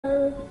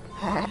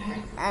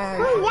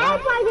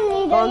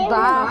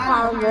Vandaag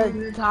gaan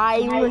we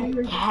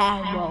Diamond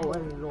Camo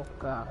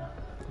unlocken.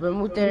 We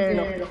moeten er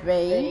nog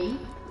 2.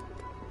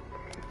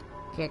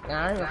 Kijk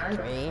nou, nog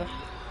 2.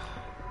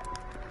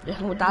 Dus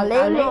we moeten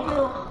alleen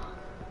nog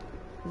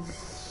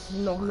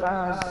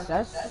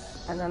 6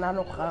 en daarna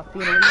nog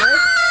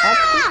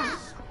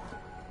 400.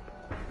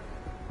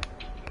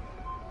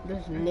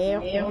 Dus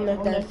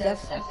 906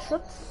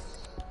 exits.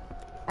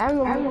 En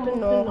we moeten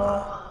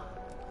nog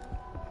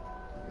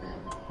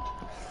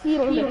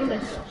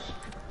 400.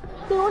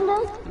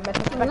 400? Met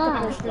een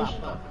spectacles.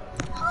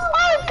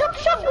 Oh, ik heb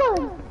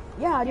shotgun!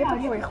 Ja, die heb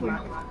ik voor je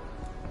gemaakt.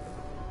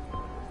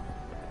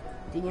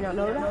 Die je nou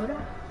nodig?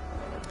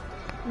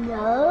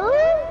 No.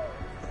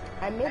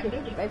 En midden,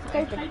 even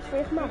kijken, ik heb iets voor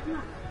je gemaakt.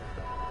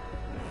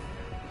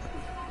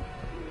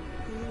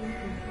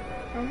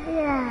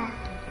 Ja.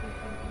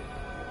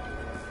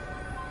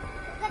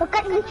 Maar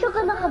kan ik die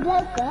shotgun nog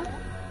gebruiken?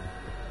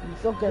 Die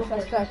shotgun is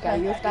wel sterk, hè.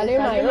 Je hoeft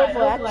alleen maar heel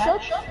veel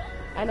headshots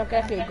en dan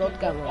krijg je gold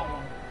camo.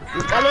 Je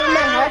hoeft alleen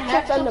maar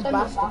headshots en de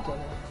baas te killen.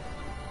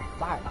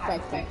 Maar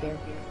 15 keer.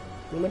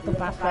 Je moet een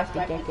paar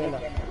 15 keer killen.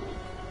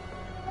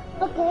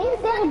 Oké,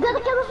 zeg ik dat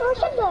ik heb voor een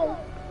shotgun.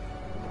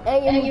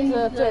 En je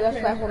moet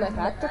 2500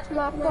 headshots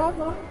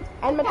maken.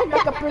 En met de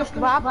lekker plus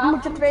wapen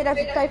moet je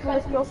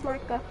 2500 kills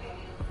maken.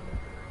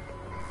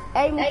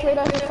 En je moet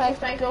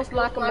 2050 kills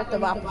maken met de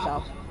wapen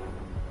zelf.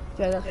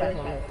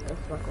 2500, dat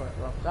is wel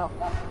zelf.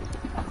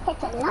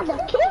 Kijk, laat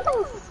de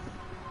kills.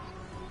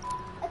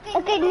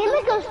 Oké, neem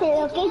ik ook stil.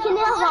 Oké, je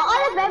neemt wel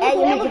alle webben. En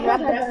je moet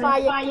rapid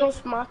fire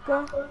kills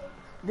maken.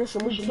 Dus je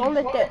moet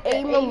zonder te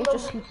aimen moeten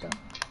schieten.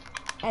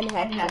 En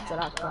headshots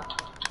raken.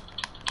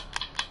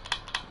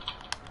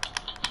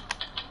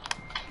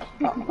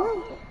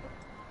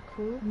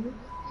 Cool.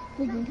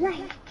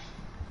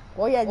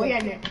 Hoor jij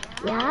dit?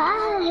 Ja.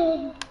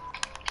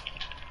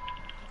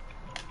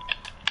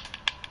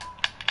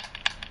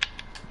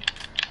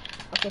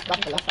 Oké,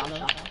 kappelen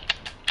samen.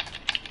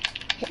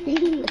 Het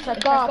is een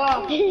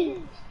kap.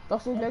 Dat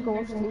is niet leuk om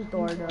ons niet te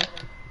horen.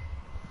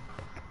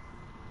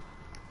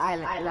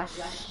 Eigenlijk,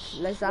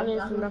 les daar is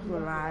nog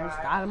maar hij is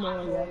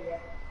allemaal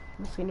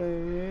misschien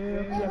een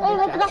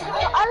We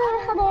krijgen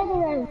alle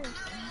gedelen.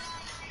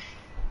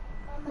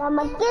 Maar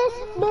mijn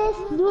kist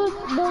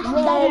doet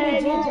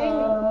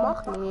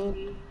mag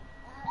niet.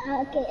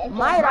 Oké,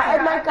 Mayra,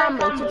 uit mijn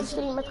kamer, ik zit te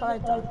streamen met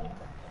geluid uit.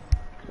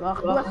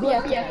 Wacht, doe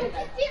even je headset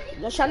uit.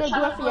 Luciano,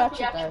 doe even je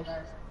headset uit.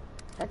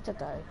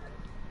 Headset uit.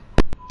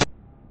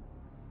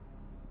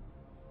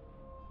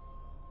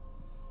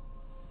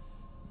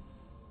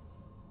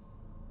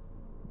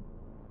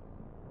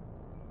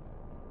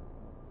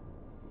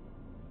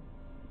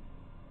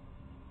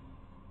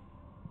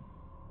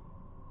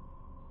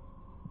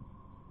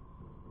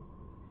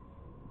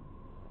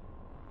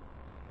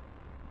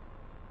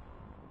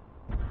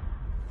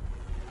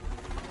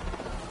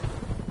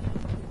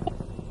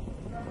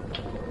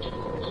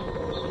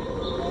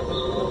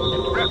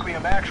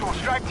 Requiem, actual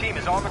strike team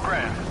is on the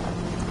ground.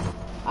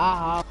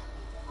 Aha.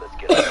 Let's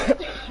get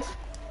it.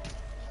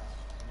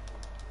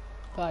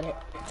 Got it.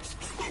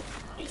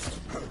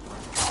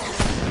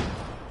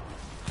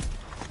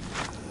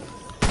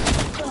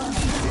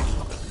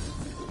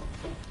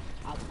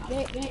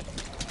 Okay.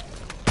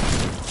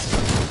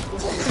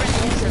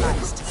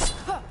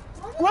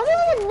 Wat is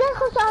het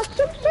nergens aan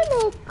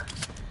Subsonic?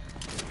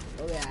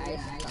 Oh ja, hij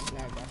is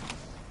standaard.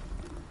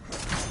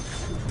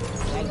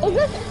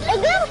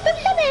 Ik ben op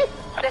Subsonic!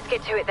 Let's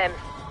get to it then.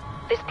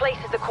 This place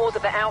is the cause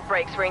of the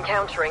outbreaks we're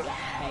encountering.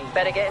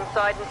 Better get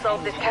inside and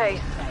solve this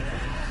case.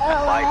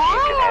 My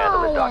team can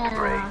handle it, Dr.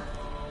 Gray.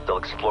 They'll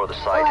explore the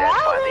site and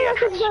find the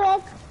entrance.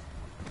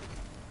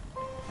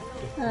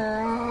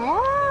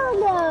 Oh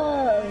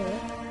no!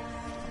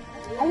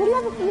 I don't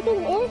know what it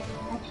is.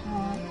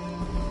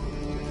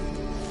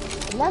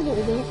 I love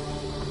it.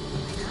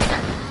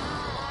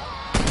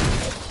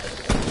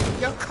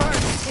 Your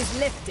curse is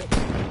lifted.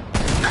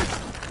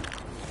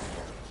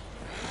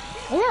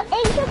 Ja,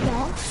 één keer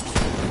hè?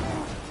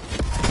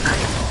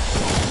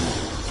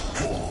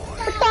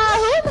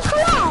 Hoe heb ik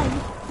gedaan?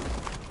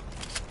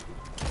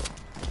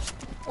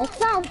 Ik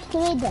sta op de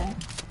tweede.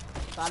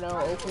 Ga nou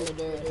open de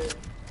deur.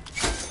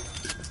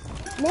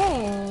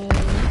 Nee.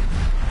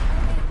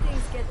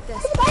 Ik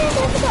heb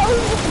eigenlijk even de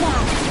ogen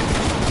gedaan.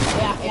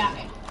 Ja.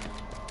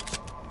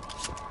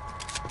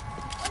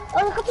 Oh,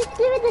 dan gaat de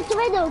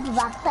tweede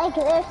openmaken. Kijk,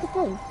 de eerste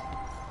punt.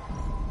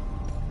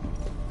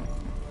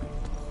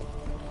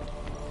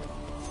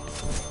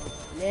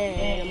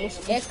 Nee, dat moest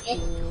ik echt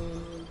doen.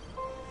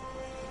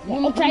 Nu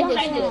moet jij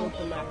deze deur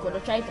openmaken, hoor,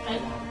 dat jij het hebt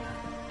gedaan.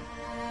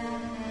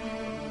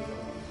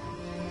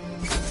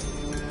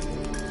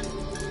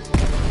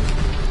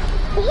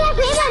 Ik heb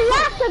helemaal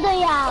laatste dan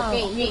jou.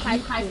 Oké, nu ga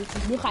ik doen.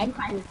 Nu ga ik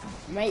doen.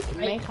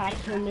 Mij gaat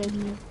gewoon nu.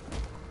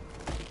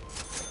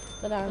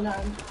 Gedaan. Ja,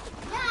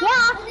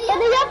 en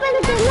dan ben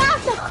ik de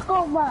laatste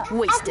gekomen.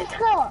 Wasted.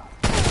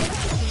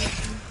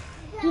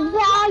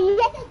 Ja,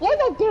 jij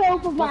bent deur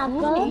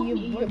openmaken.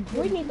 Je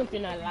boeit niet of je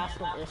naar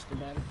laatste of eerste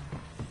bent.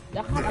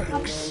 Dat gaat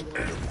het niet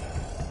doen.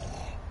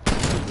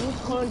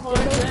 moet gewoon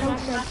turtles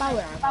maken en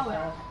power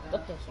aanzetten.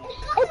 Dat is het.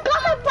 Ik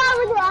kan mijn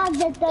power er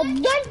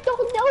aanzetten. Denk toch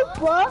niet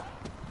open?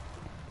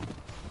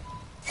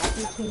 Wat heb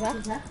je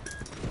gezegd?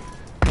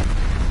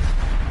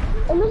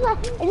 En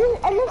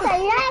dan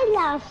zijn jij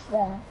laatste.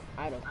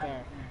 I don't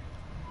care.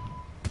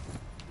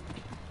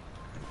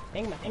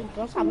 Denk maar,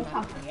 dan gaan we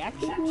gaan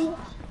reactie.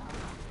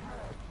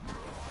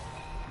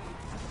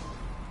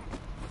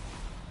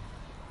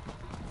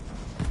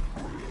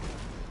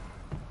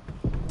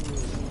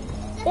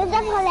 Dit is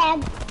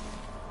gelijk.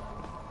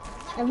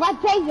 En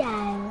wat ben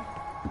jij?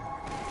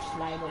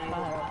 Slide op maar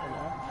op.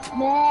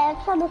 Nee, ik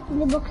zal nog in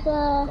de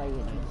boxen. Kan je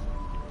niet.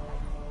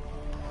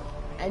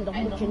 En dat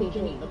moet je niet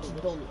doen, dat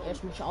is dom.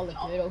 Eerst moet je alle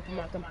deuren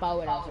openmaken en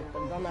power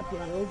aanzetten. Dan heb je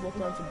heel veel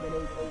kans op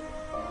bereiken.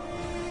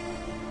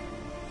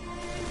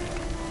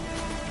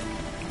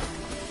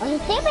 Als je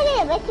 2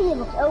 beneden bent, je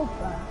box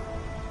open.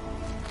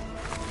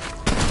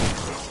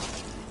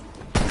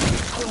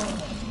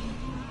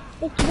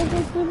 Ik ben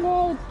een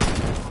teammate.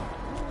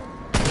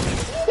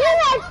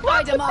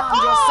 I demand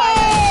your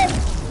silence.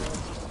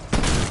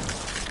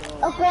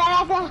 Oké,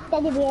 hij krijgt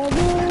het niet meer.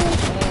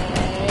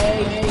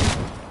 Nee.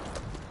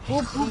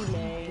 Poepie,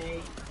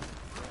 nee.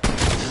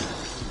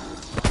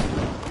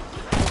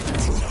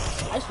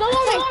 Hij stond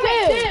al een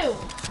kill.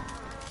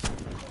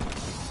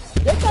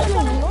 Dit kan je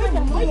nooit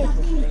aan mij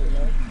spelen.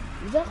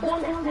 Je zegt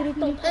gewoon echt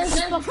irritant. En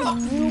ze pakken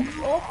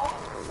nuke op.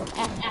 Dat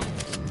echt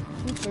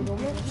super dom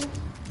is.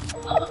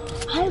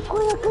 Hij heeft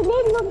gewoon een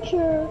kaneellampje.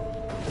 Ja,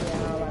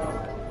 maar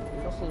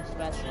dat is niet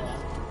special.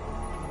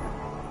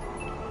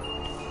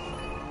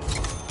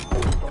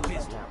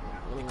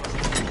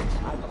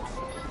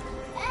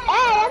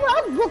 Hé, hij heeft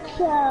ook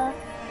boksen.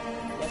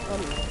 Dat kan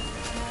niet.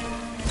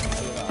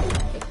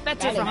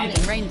 Better for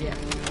hunting reindeer.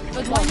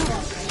 But why not?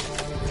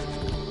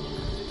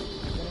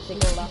 Met een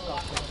single lock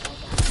off.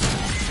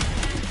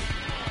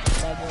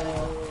 Dat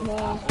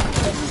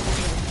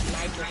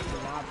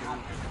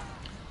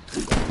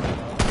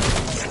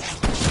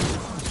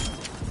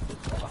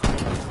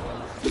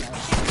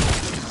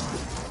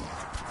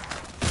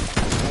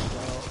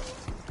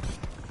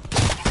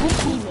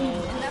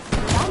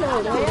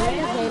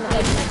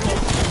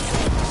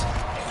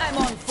I'm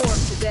on form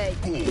today.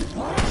 Nice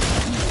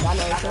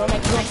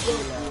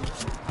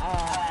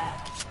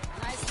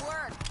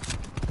work.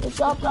 ik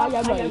dacht, ga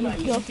jij maar niet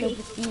kills met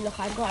de stielen,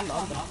 ga ik wel aan de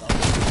andere kant.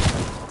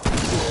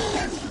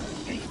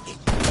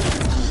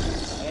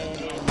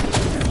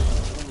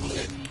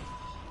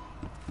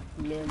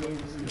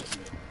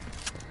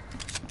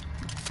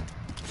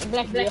 Ik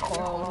blijf hier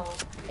gewoon.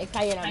 Ik ga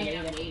hier naar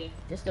beneden. Dit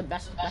is de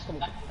beste plek om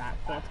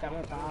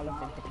kaartkamer te halen,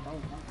 vind ik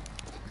dan.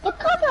 Ik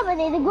kan naar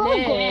beneden, ik wil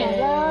ook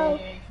komen.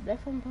 Blijf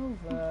van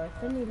boven. Ik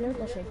vind het niet leuk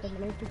als ik naar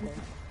beneden toe kom.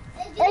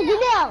 Hé,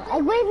 Janel,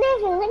 ik weet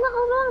niks, ik mag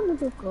gewoon wel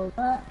naartoe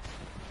komen.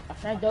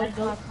 Als jij dood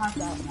gaat,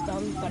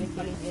 dan kan ik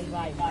je niet meer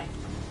reviven.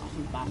 Als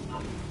een baas.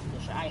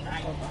 Dus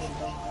eigenlijk ook als je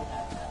dood gaat.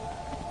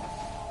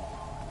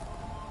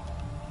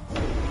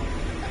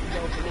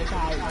 Dood is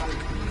hij.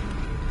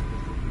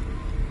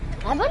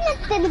 Hij wordt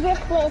net in de weg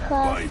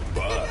liggen.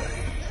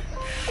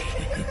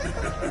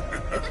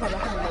 Ik ga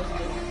weg van deze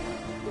ding.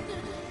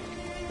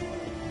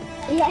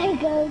 Ja,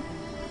 ik ook.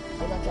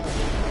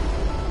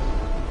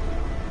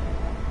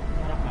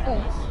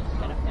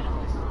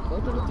 Go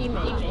to the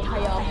teammate. Ik ga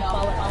jou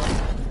power aan.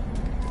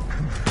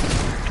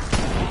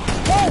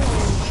 Nee,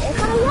 ik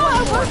ga jou,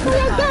 wat ga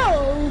je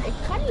doen? Ik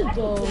ga niet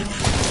dood.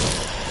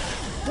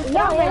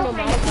 Ja, Ik ben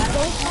normaal. Als ik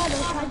dood ga,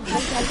 dan ga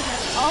ik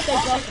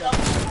altijd dood.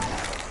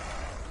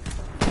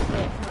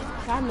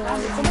 Ga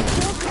nooit. Ik ben het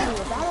heel veel.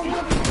 Daarom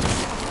heb ik...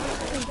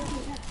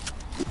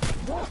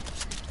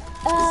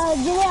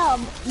 Janel,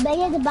 ben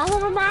je de banger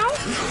van mij?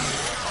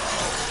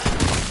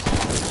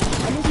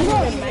 En ik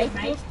wil een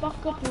meisjes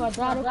pakken, maar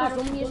daar ook een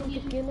zombie is om te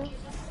killen.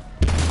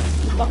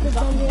 Die pak ik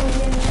dan weer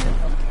in.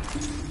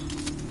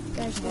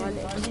 Kijk man, ik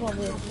moet wel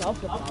weer zelf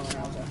de power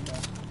aanzetten.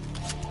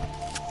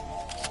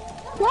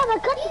 Ja, maar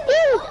kan je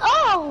niet.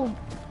 Oh!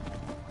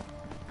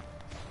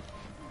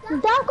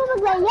 Daar kom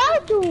ik naar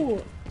jou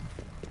toe.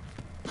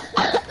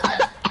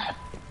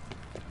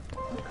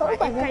 Maar ik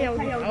kan jou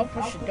niet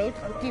helpen als je dood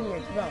gaat,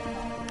 teammates wel.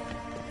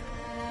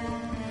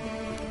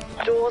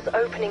 Doors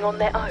opening on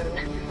their own.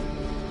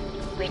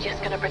 We're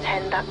just gonna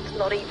pretend that's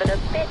not even a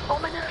bit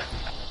ominous.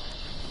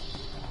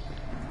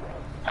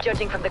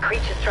 Judging from the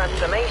creature's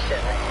transformation,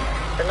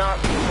 the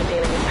Nazis are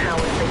dealing with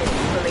powers they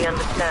didn't fully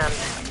understand.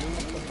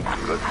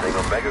 Good thing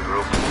Omega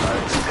Group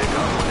decided to pick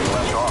up when they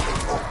left off.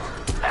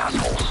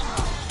 Assholes.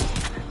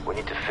 We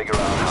need to figure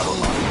out how to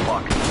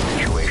unlock the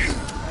situation.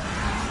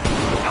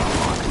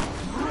 Unlock.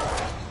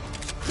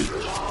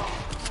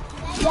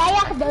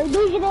 Ja, dood,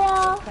 doe je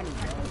wel.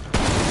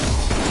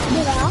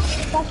 Jawel,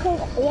 jij hebt geen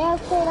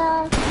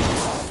geüpdate.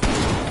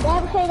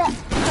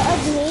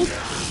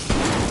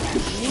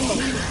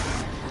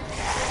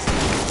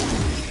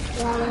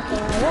 Ja, dat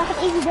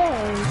gaat even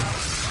doen.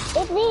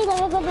 Ik niet, dan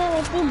heb ik weer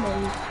mijn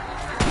teammate.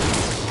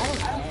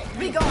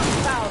 Be gone,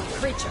 foul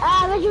creature.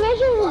 Weet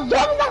je hoe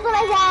dom dat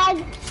wij zijn?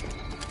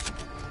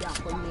 Ja,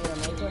 kom hier dan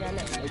mee, zo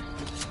rennen.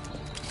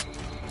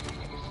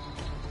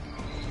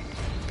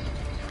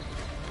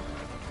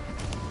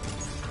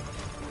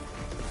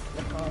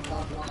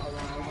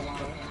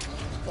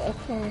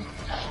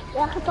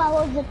 Ja,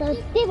 gevouwen op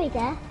de Tibet,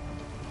 hè?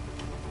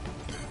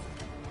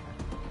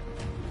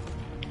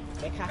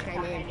 Ik ga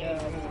geen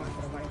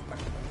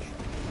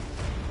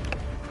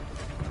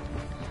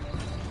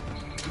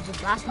de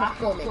baas mag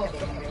komen, ik heb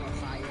toch helemaal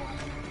fire.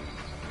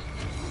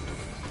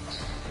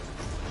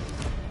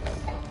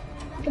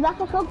 De mag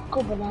toch ook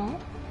komen, hè?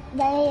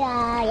 Nee,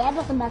 ja, jij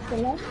bent een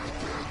makkelijk.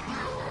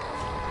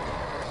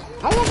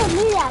 En je hebt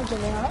nu uit je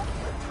wel.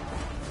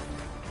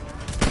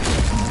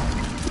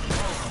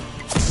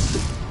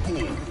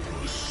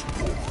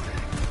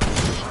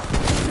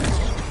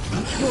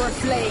 Your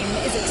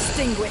flame is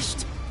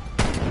extinguished.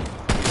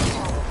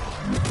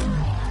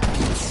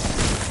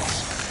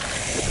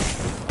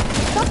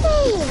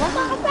 Toppie, wat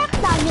een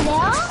gevecht dan, je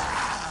wel?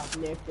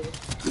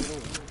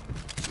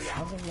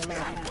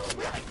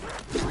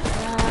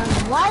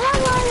 Waarom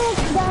word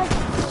ik dat?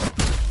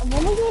 Ben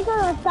ik niet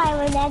door het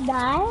timer net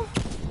daar?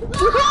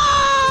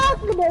 Ja,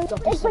 ik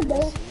ben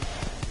dood.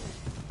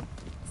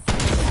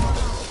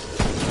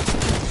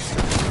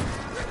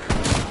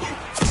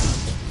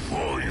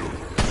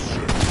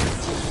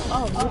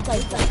 Oh, look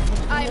at that.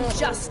 I'm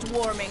just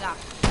warming up.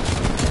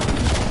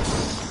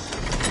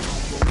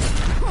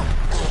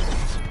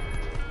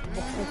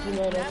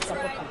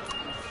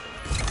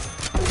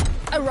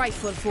 A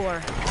rifle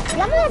for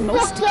Ja, maar het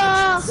most is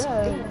occasions.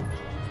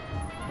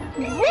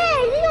 Nee,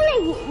 niet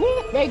alleen.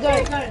 There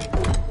you go.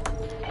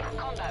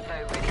 Combat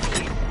bow ready for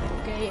use.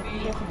 Oké, je hebt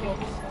hier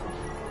geblokt.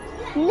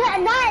 Nee,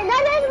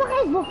 nee, nog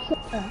geen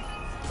boksen.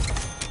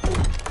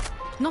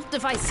 Not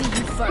if I see you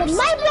Met first.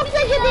 mijn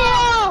boksen je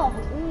wil!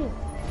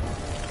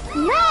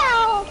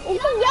 Nou,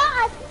 ik ben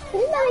jou,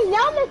 niet alleen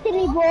jou met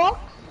die box.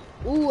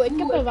 Oeh, ik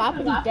heb een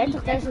wapen die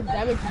 30.000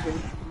 damage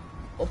doet.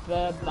 Op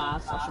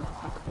baas als je hem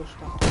gaat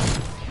pushen.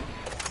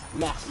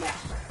 Max.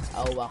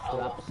 Oh wacht, de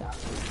wapen staat.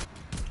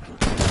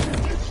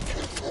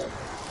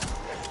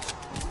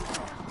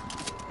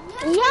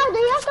 Ja,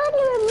 jij kan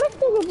niet meer met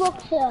die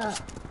boxen.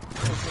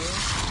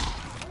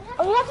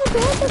 Oh, je hebt het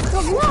heel goed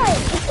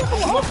gebruikt. Ik heb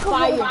het ook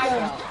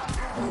gebruikt.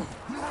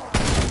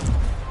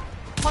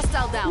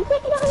 Hostile down. Ik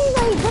denk nog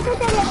niet dat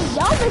het alleen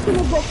jou met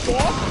die boxen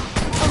is.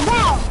 Of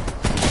wel?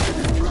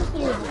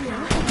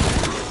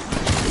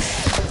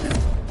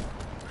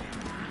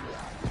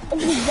 Ik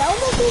ben jou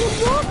met die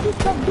box, dus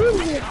dat doen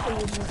we niet.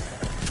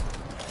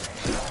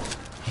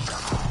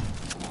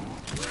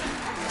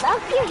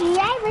 Welke keer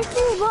jij met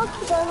die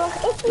box, dan mag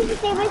ik niet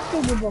meteen met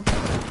die box.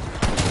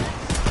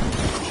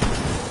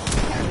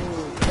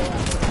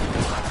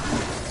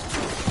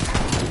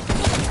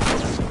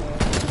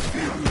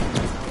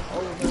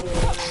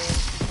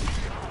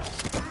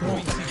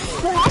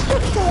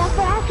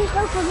 Verrassing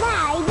is ook voor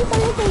mij, niet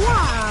alleen voor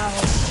jou.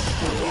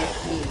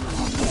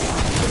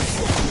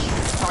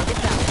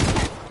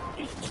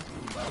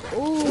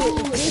 Oeh,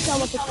 ik weet al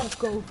wat ik ga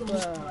kopen.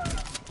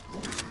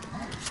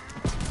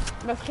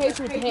 Maar vergeet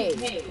hoe het heet.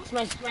 Volgens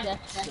mij is het dat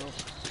zo.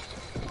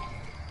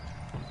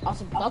 Als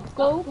ik dat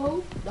koop,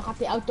 dan gaat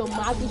hij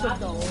automatisch op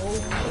de hoogte.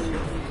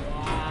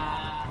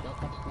 Ja, dat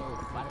heb ik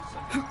nodig. Waar is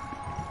het?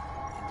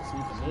 Het is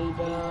hier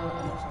beneden.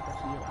 En dan staat het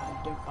hier aan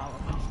de power.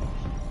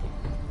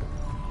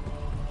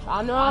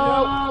 Sano!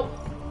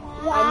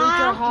 I need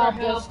your help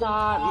this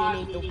time. You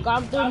need to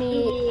come to me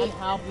and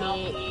help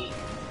me.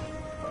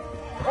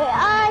 Where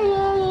are you?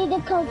 You need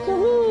to come to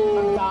me.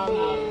 I'm down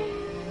here.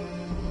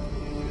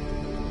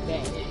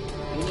 Okay.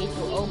 You need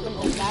to open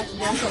the last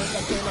door so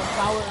that you can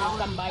power you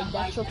can buy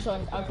that shot so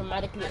it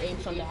automatically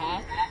aims on the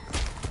head.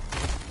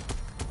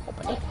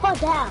 Open it. Fall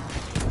down.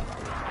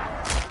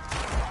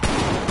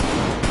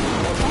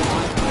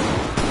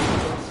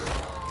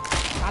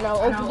 Sano,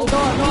 open the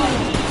door.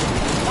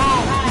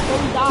 Guys,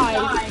 don't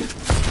die.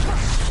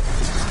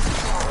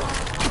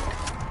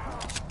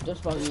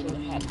 Just one in the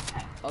head.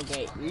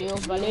 Oké, nu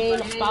hoeft alleen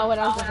nog power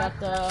aan te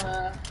zetten.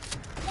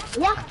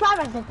 Ja,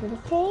 power zetten,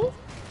 oké?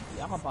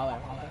 Ja, ga power aan.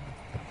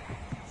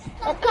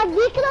 Ik ga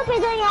die knop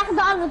en dan ja,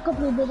 de andere knop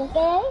doen,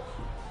 oké?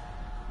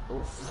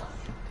 Oef.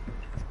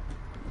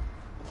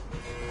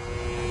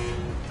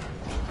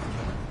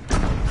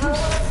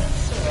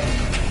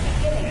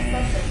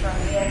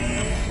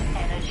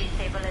 Energy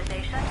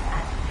stabilization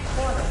at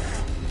 4.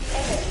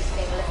 Energy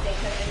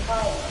stabilization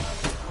required.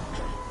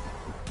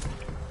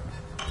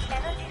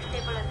 Energy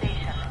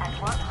stabilization at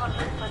 100%.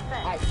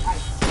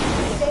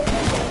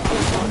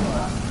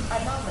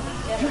 Anomaly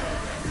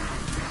generated.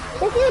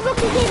 Let's see the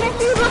boxes here, let's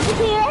see the boxes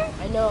here.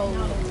 I know.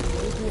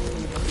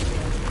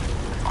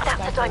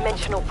 That's a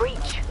dimensional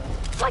breach,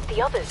 like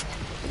the others.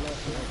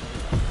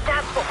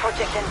 That's what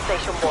Project End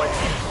Station was.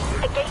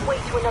 A gateway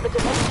to another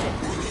dimension.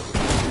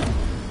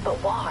 But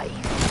why?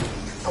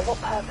 For what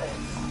purpose?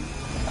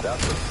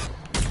 That's it.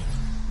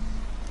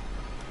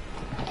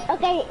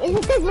 Oké, is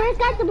het tijd weer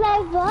kaart te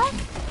blijven?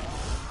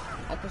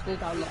 Het is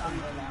niet handig om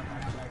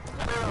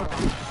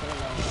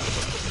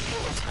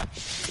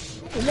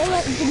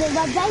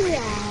Wat ben je?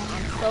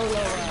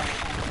 solo.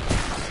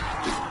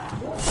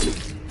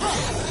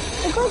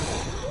 Ik was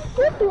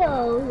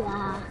Duplo,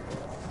 ja.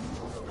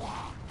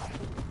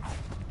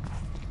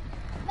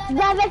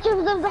 Daar werd je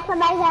op van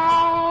mij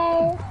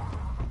zijn.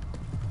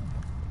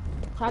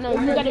 China,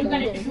 you gotta do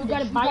this. You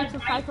gotta buy it for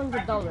 $500.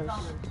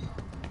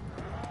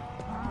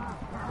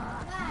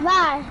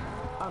 Waar?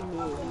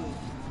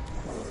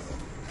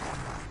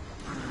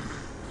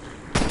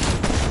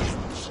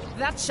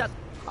 That shut.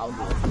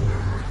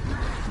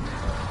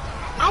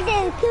 I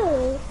did it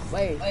too.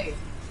 Wait.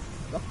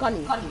 Dat kan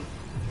niet.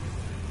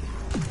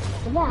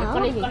 Je Wel.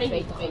 kan niet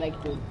 2 tegelijk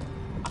doen.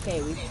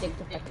 Oké, we stick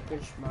to pack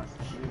punch smart.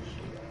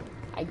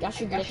 I guess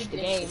you glitched the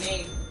game.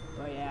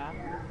 Oh yeah.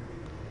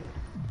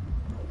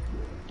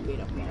 Wait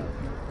up now.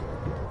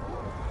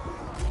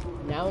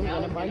 Now I'm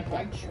gonna buy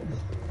that shirt.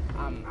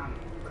 I'm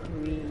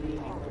really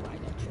going to buy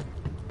that shirt.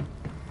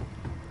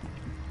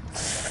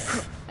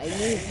 I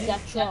need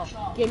that truck.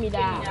 Give me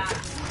that.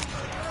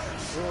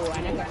 Oh,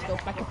 and I got still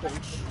pack a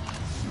punch.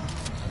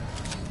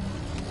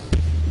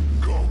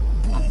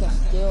 I can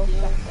still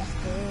pack a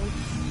punch.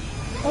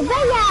 Waar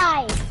ben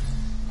jij?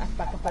 I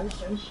pack a punch.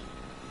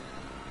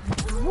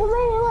 Hoe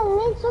ben je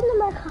helemaal links zonder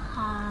mij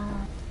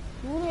gegaan?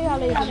 Hoe ben je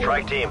alleen?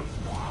 Strike team,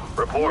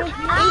 report.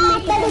 Ah,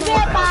 dat is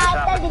weer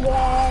paard, dat is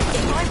weer.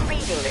 If I'm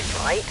reading this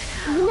right,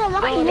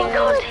 Wacht, I ik think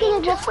our team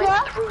moet just went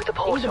het through the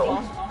portal.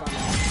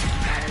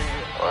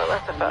 Well,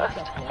 that's the first.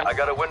 I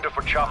got a window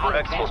for Chopper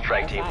Exfil,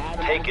 strike team.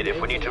 Take it if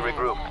we need to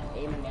regroup.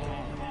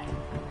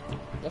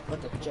 Look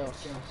what the joke.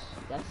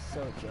 That's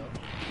so joke.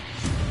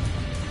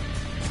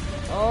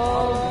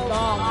 Oh,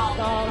 dong.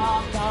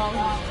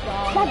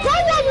 Dat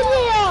zijn wij niet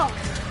meer.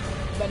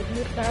 Bij de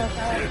vliegtuig.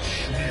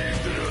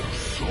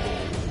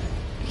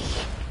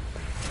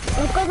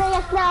 Ik kom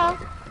er snel.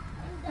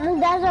 En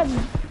daar zo.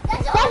 Dat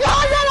is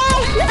onder mij.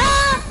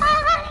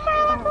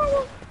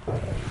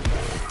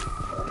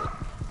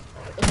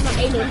 Ik heb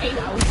maar 1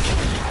 oud.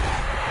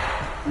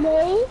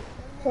 Nee,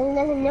 ze zijn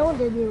net een nul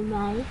die op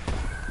mij.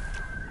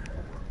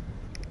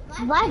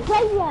 Waar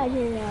ben jij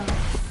nu?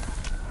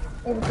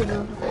 Even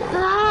kijken.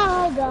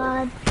 Oh my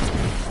god.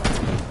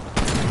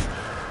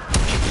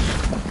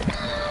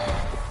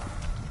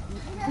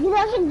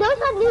 Als ik dood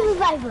ga, nu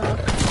reviven.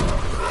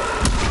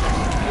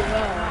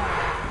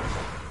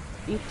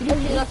 Die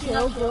trucje dat je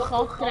heel veel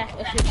geld krijgt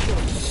is niet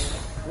goed.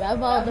 We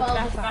hebben al de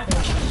vraag van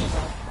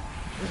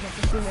dus dat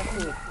is niet meer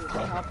goed.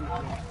 Dat helpt niet.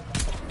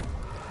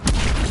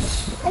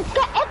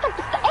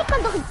 Ik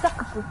kan toch een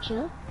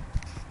pakkenvoetje?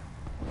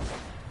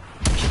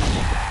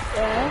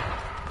 Ja.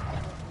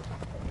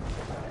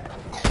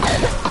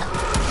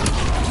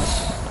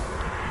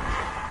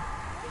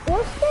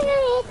 Hoe stel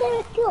je het in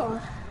de kill?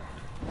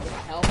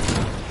 Help.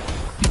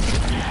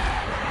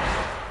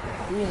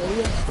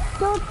 Hier.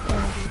 Tot.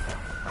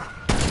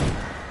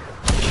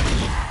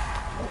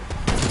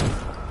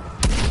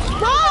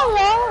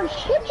 Hallo,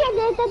 schiet jij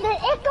dit en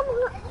ik kan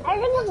er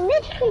nog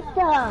niet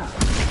schieten.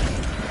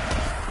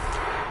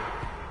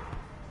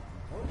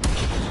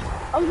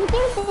 Om die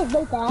ding is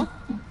beter, hè?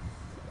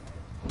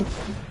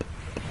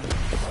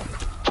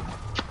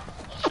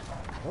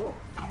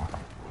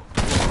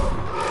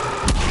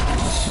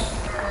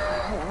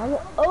 Dan gaan we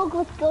ook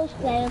wat kills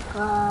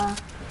krijgen.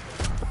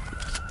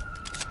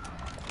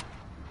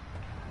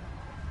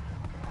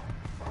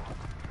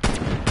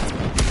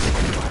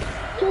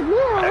 Zit nu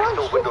een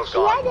Exfil window's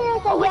gone. jij deed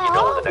I'll dat let jij you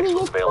know when ook the niet next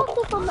one's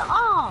available. van de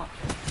af.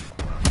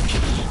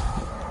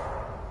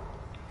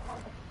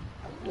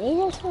 Nee,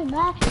 dat is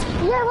voorbij.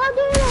 Ja, wat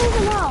doe je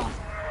nou nou?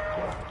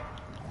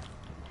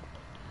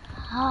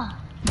 Ah.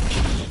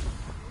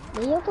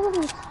 Nee, je kan nog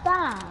niet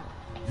staan.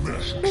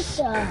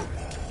 Schieten.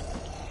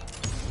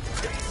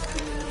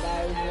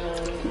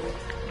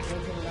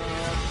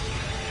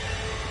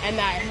 En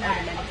daar is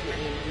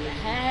automatically in de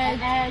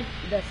head.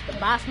 Dus de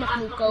baas mag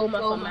niet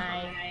komen van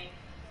mij.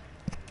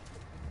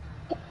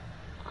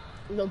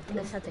 Dan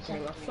zet ik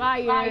hem op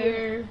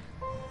fire.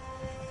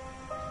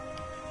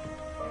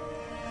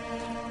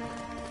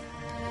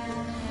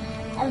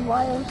 En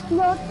waarom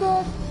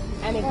sloten?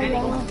 En ik ben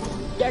nog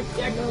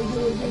 30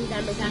 miljoen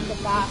damage aan de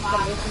baas. Dan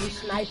is die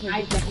sniper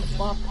die zegt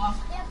fuck.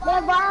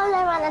 Nee, waarom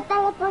zijn we aan het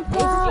teleporten?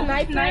 Deze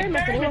sniper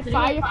met ring of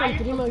fire kan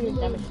 3 miljoen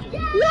damage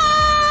doen. Ja!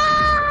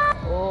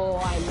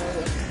 Oh, I know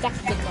the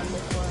tactic on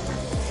this one.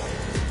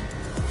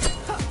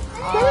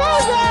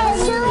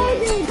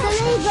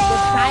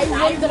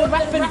 Hij wil de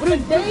weapon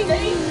brute daily.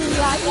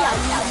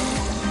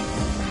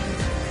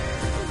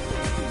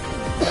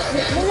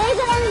 De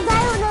laser en de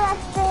diamond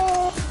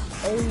weapon.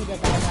 Oh, dat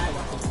is wel.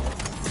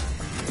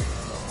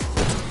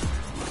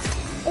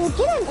 Ik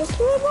ken hem, is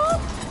hij wel?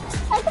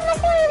 Ik heb nog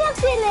wel wat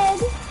killen.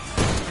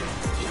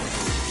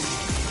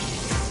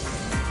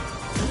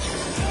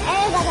 En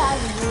ik ga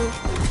het doen.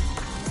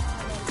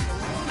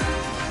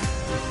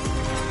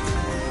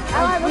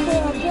 Oh, wat ben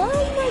je doen?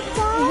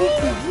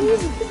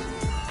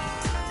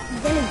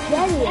 Ik ben een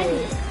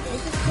jelly.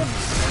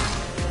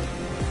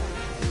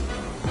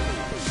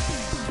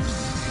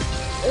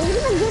 Ik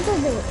ben dit te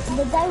doen.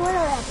 De diamond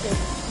weapon.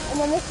 En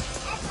dan is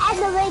en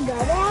de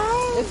wiggle,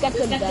 right? Look at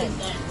them then.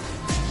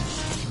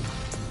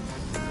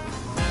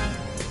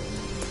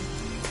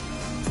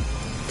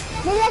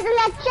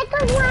 Let's check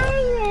out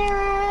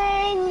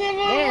mine.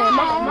 Yeah,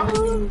 mag.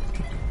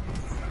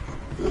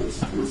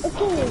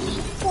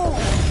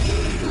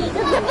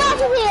 There's a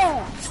button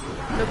here!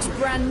 Looks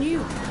brand new.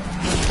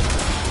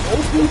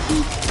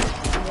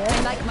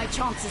 I like my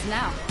chances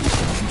now.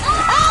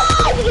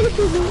 Ah! You're gonna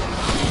kill me.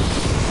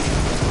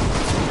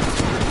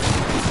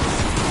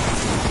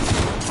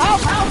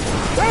 Help!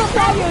 Where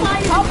are you?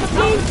 Help the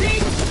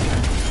please!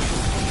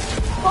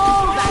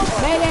 Oh,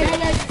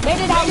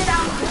 made it out!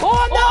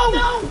 Oh no!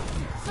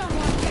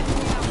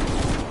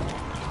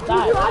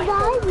 You all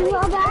die? You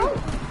all die?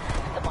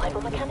 The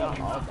Bible mechanic.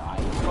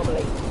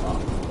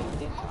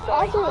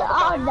 Actually,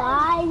 all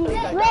die.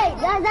 Wait,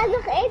 that's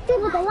just 8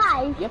 people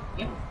alive. Yep.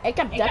 Ik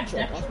heb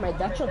Deadshot. Als mijn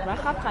Deadshot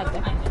weggaat, ga ik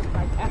echt.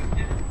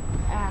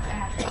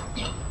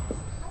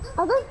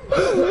 Als dat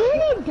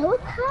really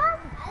doodgaan?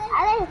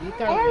 You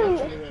can actually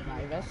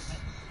revive us.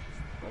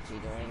 What's he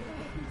doing?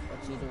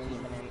 What's he doing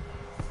even in?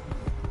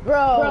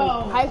 Bro,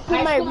 I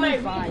put my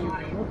revive.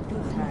 Look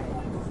too tired.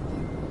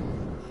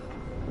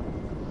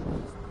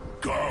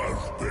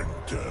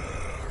 Carpenter.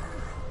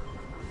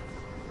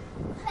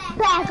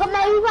 Back on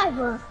my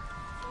reviver.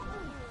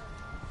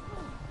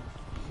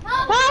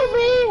 Help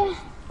me!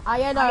 I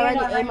had already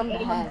aimed on the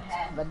head,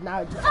 but now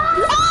it's...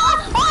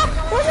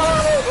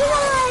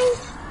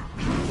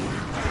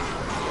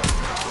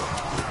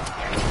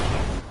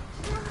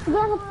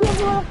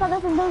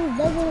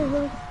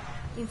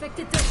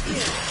 Infected test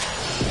here.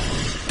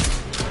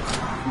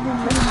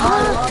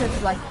 Oh,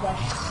 it's like that.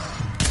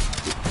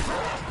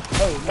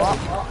 Hey, what?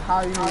 How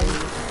are you?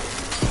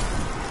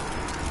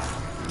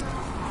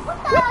 What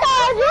the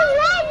hell is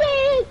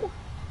raining?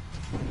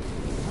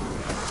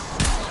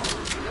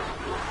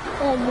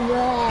 I'm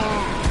dead.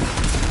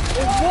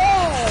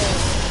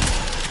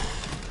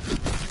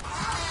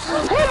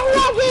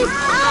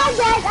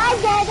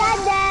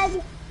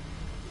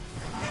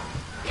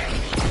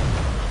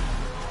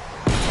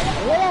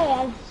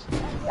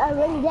 I'm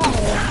really dead.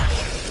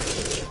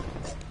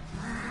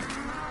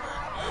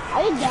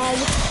 Are you dead?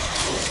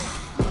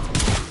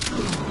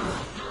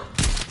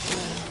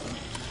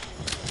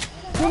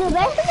 Did the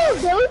rest of them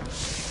do?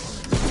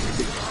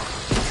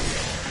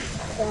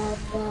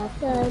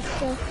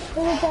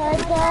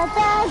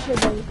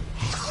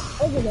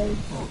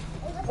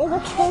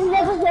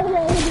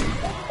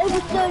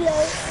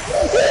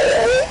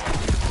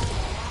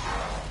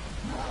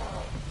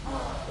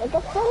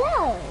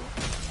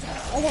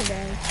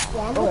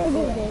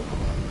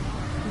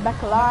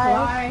 Back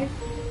alive.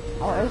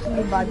 I will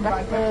instantly buy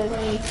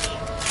breakfast.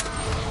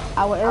 I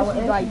will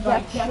instantly buy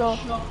Deadshot.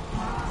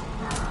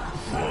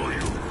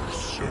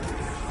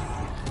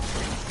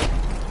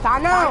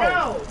 Tano!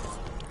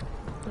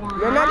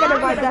 You're not gonna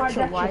buy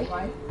Deadshot, right?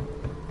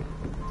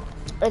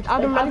 It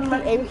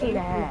automatically aims in the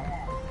head.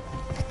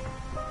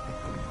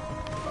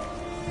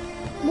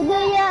 Do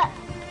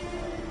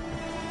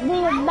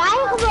you buy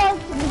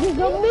the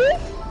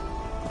zombies?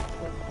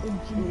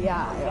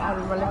 Yeah, it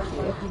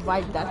automatically, if you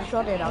buy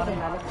Deadshot, it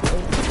automatically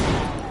aims in the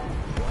head.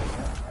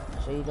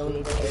 So you don't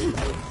need to aim it.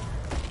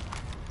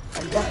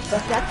 And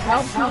that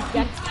helps me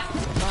get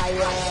my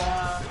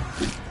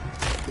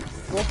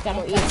wolf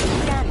camo easy.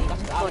 Scanning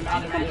for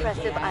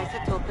non-compressive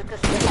isotopic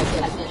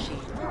assistance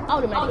machine.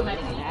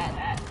 Automatically head.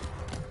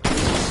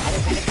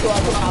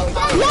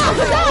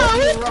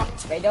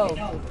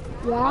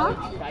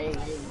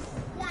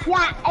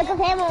 Ja, ik was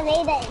helemaal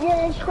beneden.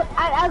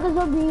 Elke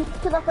zombie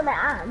terug naar mij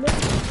aan.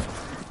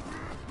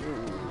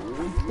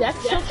 That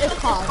shit is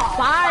called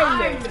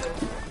fire.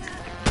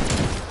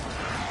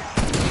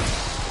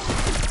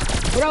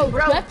 Bro,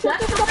 that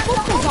shit is kapot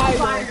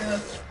gevaarlijk.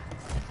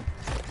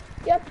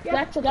 Yep,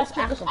 that shit is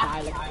echt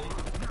gevaarlijk.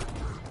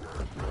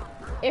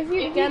 If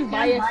you can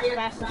buy it as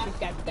fast as you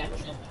can that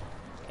shit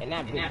in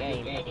every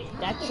game,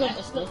 that shit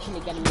is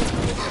literally gonna be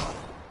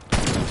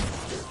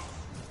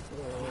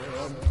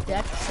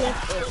that shit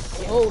is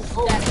so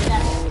stacked.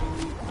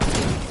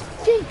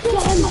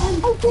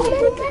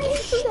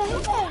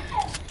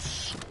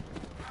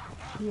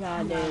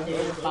 Yeah,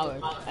 they're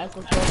powered.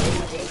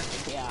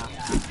 Yeah.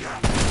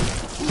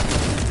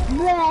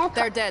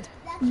 They're dead.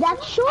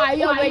 That short?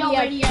 I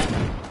already have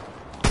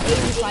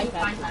 85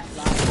 actions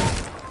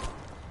left.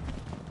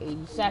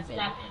 87.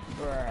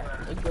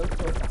 Bruh, it goes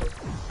so fast.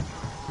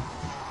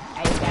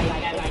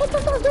 What the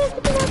fuck is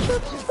that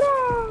short?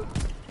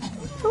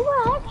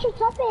 What extra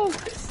topic?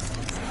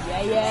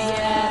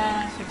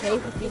 Yeah. Ze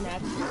geven 10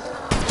 actions.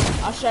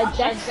 Als jij dat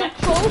shit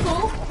koopt,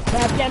 dan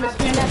heb jij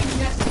misschien net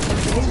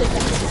 100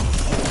 actions.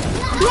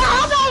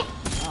 Ja, maar...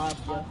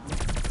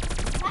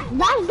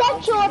 Waar is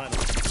that short?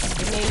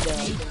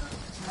 Beneden.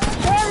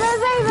 We hebben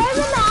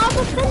me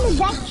altijd vinden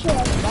that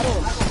short.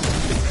 Waarom?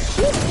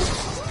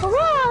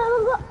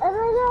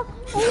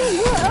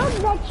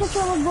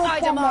 I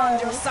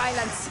demand your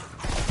silence.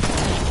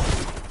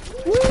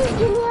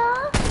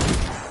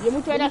 Je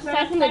moet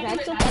 2500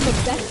 headshot en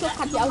met Deadshot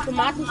gaat hij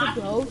automatisch op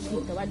je hoofd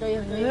schieten, waardoor je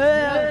heel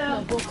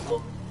snel bokt.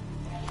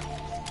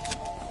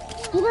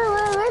 We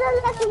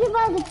don't let you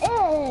what it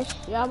is.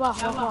 Ja,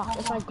 wacht.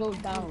 If I go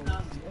down.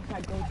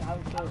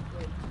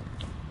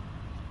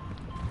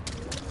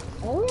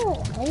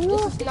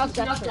 This is not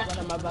Deadshot what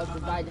I'm about to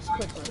buy, this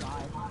quick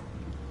revive.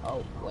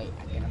 Oh, wait,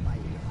 I cannot buy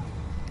you.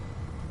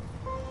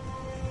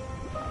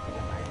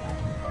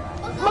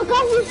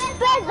 Because you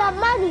spent the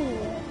money.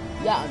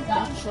 Yeah,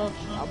 that's so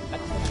I'll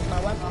access my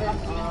weapon.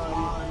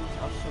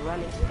 Also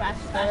running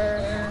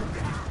faster.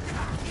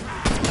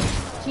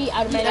 See,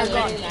 I'm running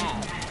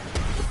that.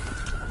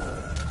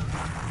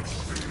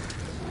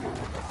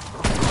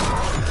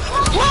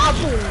 Help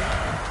me!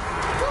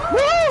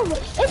 Move!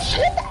 It's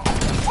hit the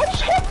one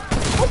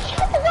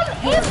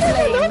Your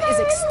flame is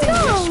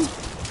extinguished.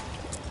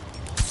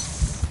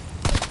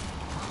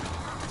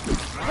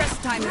 Rest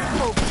time is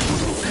over.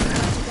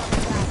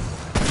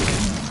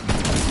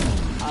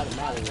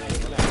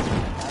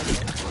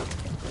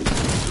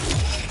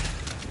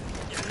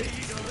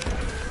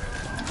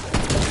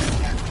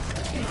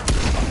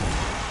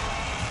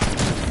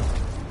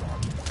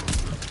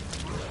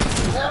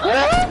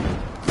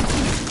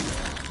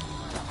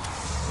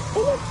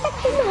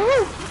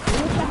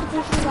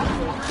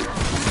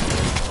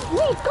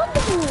 Wait, come to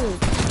me!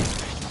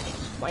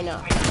 Why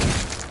not?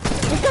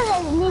 Because I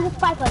need to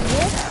fight on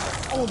this,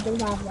 and I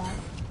don't have that.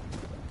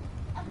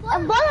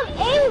 I'm gonna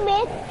aim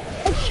it,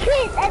 and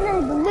shoot, and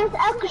then miss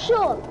out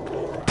shoot.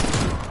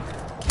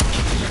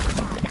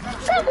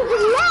 Look at the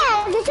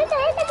leg! It's just a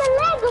hit at the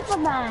leg of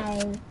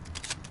mine.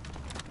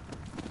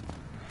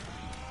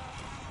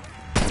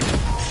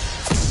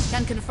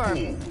 Can confirm.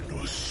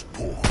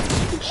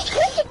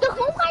 Shit, the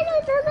whole kind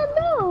of doesn't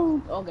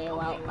know. Okay,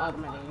 well, I'm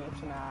running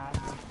it now.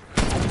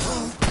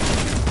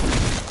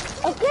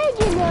 Okay,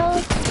 you know,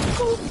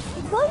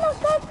 I'm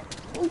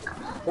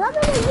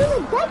gonna do a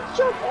dead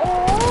shot.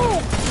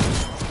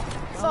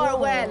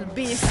 Farewell,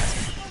 beast.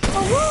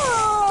 Come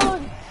on!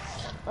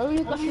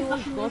 Only because she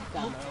was good,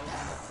 though.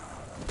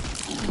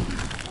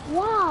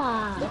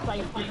 Wow! That's why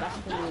you keep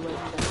asking me where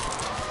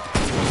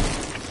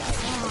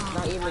it's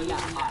not even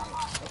that high.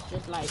 It's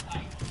just like,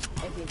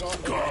 if you go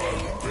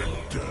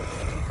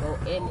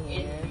in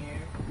here,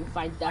 you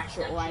find that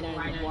shit right on the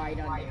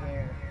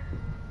hair.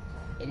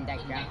 In that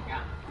gap.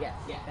 Yes,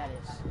 that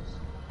is.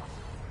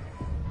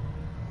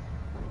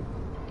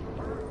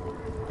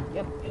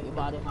 Yep, you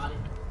bought it.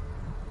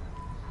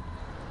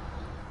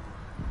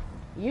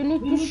 You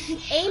need to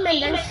aim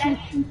and then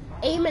shoot.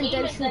 Aim and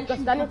then shoot,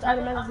 because then it's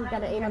automatically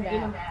gonna aim and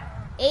then.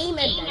 Aim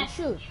and then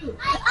shoot.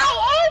 I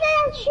aim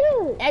and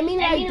shoot! I mean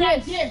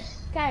like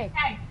this. Okay.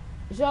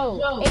 So,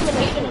 aim and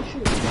then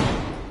shoot.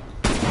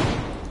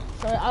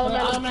 So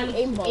automatically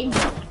aim button.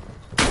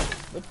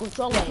 With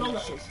control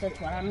actions, that's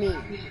what I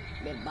mean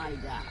by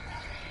that.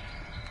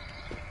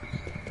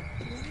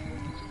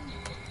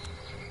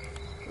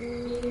 I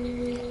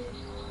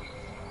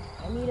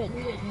need a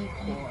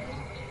decoy.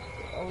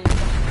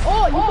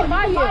 Oh, you can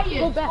buy it!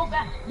 Go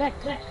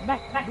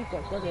back.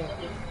 Decoy, go there.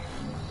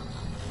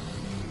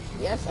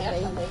 Yes, I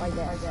can find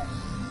that.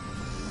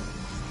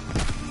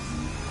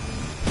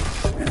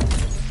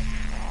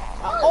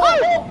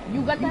 Oh, you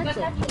got that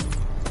shit.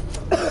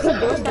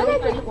 Those guys are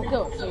critical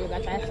kills, so you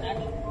got that shit.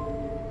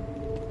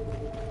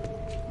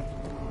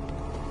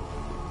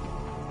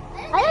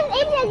 I didn't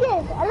aim like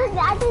this.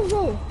 I did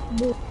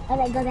this. And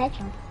I got that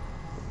shot.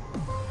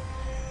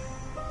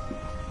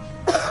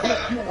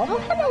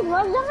 What can I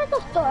run them at the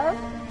store?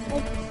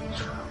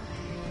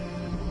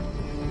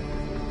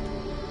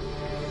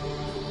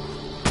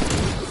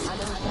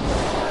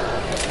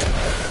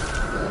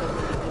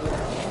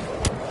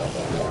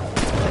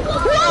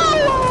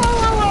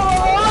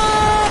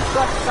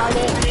 Got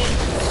started.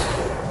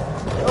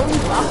 Only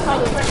boss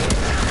fighting.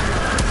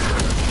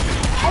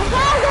 I'm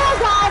gonna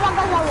die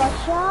because I was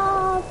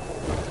shot.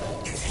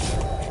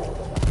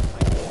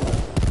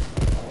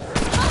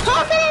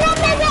 Open it up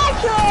the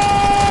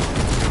mattress!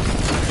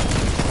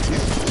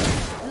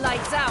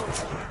 Lights out.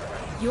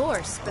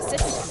 Yours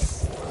specifically.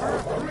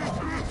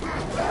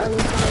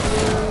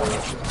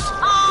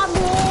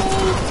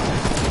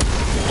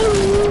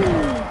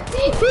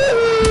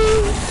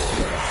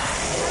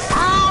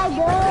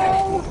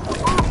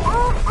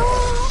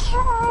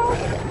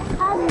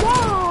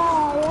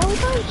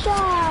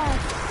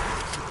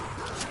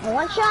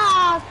 One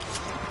shot!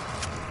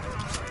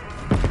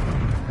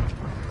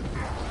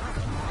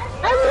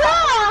 I'm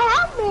low!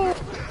 Help me!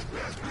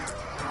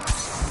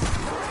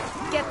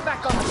 Get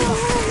back on the board.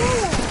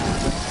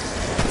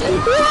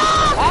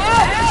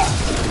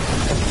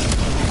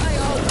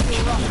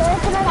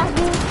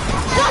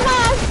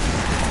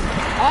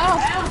 I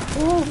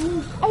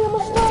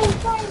almost died.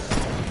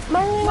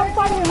 My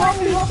fighting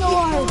helped me so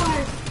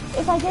hard.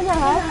 If I didn't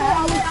have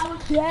it, I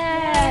would.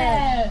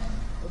 Yeah.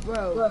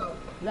 Bro.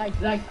 Like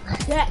that.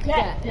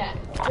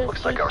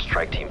 Looks like our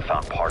strike team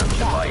found part of the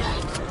device.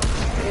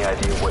 Any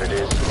idea what it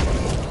is?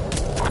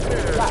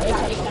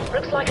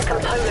 Looks like a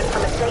component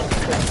from a data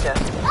collector.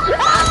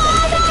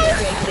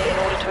 Created it in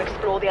order to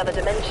explore the other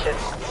dimension.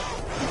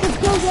 It's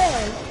so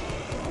good.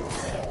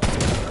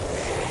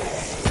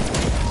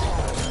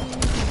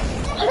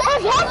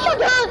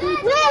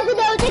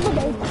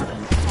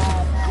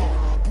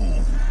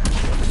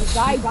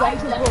 Guy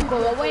will go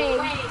away.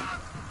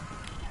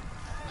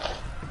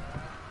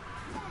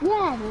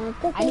 Yeah,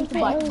 I need to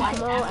buy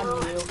ammo and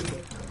new.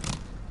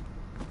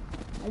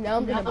 And now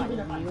I'm gonna buy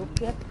a new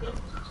kit.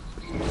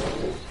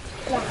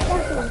 Yeah,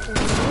 definitely.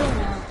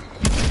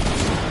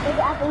 Ik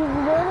heb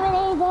even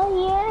beneden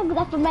hier. Ik moet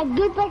even mijn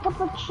good backup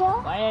op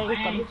show. Why are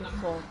you coming to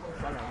fall?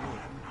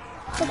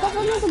 Ik heb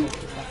er niet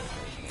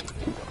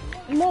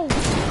een... Nee.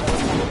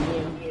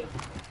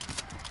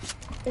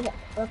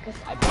 Oké.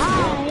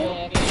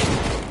 Bye.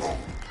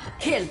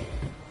 Kill.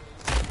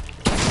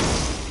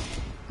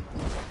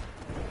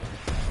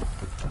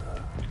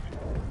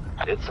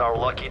 It's our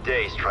lucky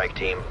day, strike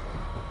team.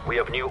 We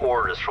have new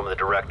orders from the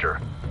director.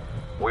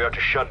 We are to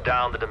shut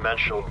down the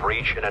dimensional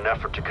breach in an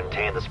effort to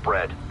contain the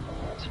spread.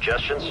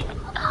 Suggestions?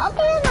 How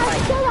can you not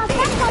kill that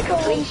A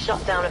complete backup?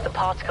 shutdown of the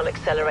particle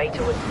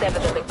accelerator would sever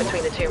the link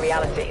between the two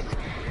realities.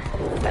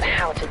 But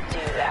how to do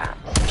that?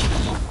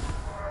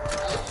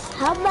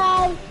 How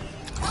about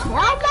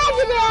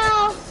you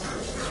now?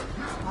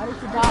 How did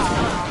you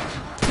die?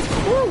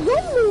 You're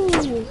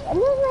zombies. And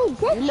there's like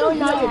dead You know shit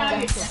now your there.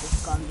 death shot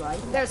is gone, right?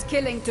 There's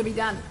killing to be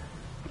done.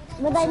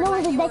 But I know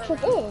where the dead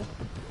shot is.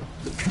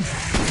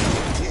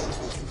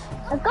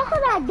 Ik kan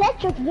gewoon naar dead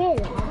shot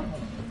willen.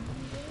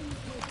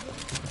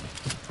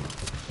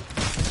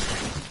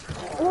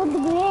 En op de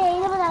green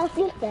helemaal naar een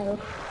vliegtuig.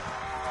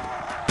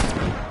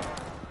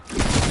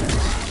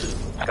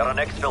 Got an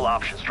exfil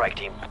option, strike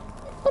team.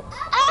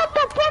 Ah, ik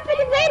heb pep in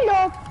de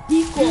wereld.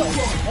 Decoy.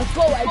 Let's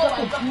go, I got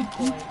a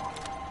decoy.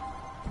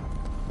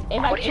 If I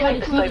What do you kill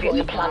think the the Soviets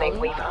are decoy planning, now,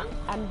 Weaver?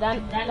 and then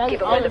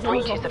Given all where the the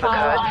zones breaches will have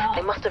occurred, power.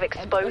 they must have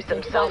exposed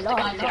themselves to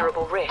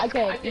considerable risk.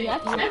 Okay,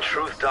 let's In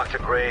truth, Dr.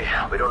 Gray,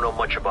 we don't know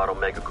much about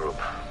Omega Group.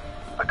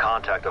 A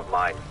contact of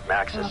mine,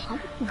 Maxis,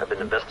 have been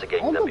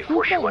investigating them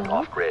before she went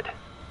off-grid.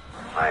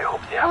 I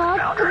hope they haven't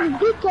found her. Ik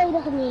heb die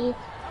nog niet.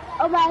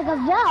 Oh, maar ik heb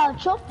wel een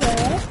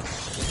chopper.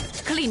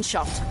 Clean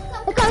shot.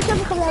 Ik kan het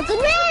chopper gebruiken.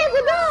 Nee, ik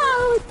ben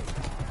dood.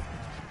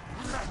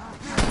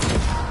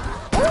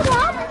 Wat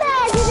happened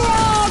there,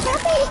 Janelle? Ik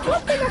heb een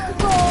chopper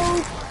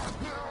gekocht.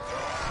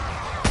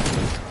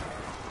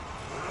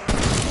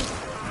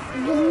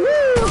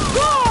 Janelle,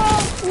 go!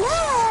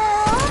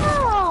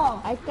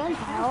 No! I can't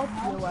help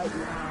you right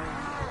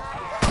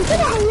now. Ik ben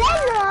nog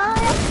rennen.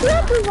 Ik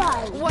heb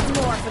chopper. One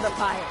more for the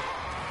pile.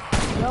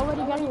 You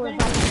already got me with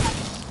my...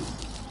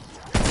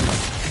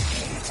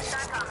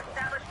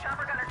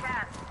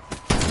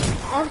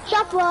 Een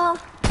chopper.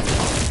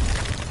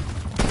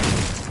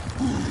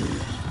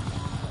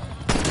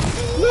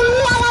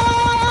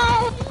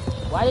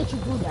 Why did you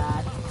do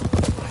that?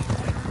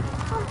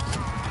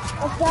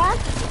 What's that?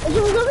 Ik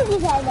moet ook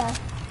eens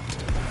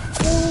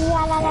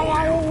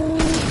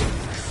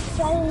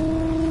zijn.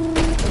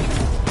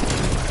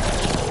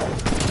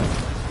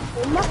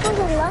 Je mag gewoon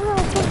zo lang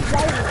als het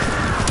blijven.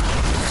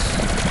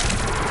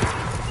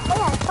 Oh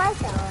ja, het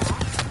paard al.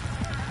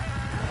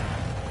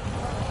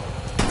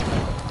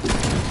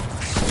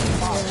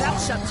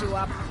 That shuts you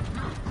up.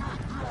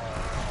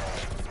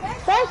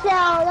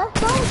 Special, dat is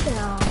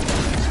special.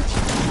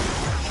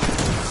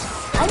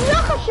 En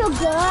nog een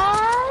shotgun.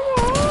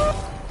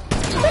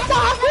 Dit is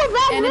al heel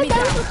ver Enemy niet down.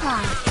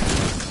 uitgegaan.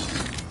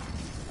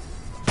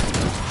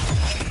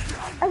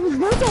 En ik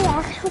doe het al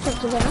ergens goed op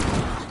te doen.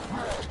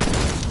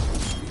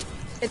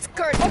 It's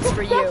curtains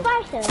for Zo you.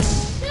 paarden.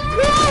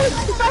 Nee,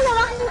 ik kan er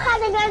wachten, we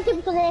gaan naar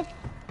de tot ik.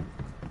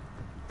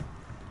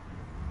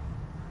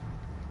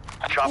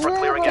 Chopper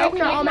clearing out.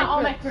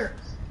 All my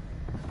perks.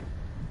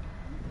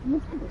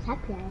 Wat heb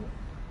jij?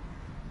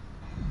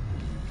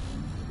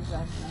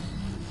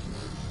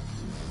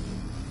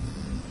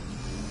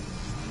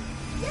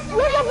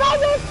 Look at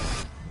Rabbit!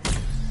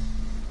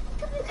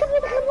 Ik heb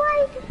het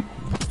gebruikt.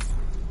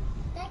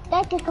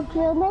 Kijk, ik heb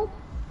je mee.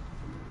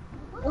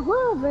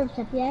 Hoeveel birds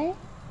heb jij?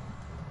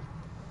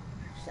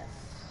 6.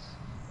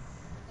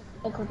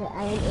 Ik had er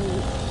eigenlijk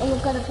 1. En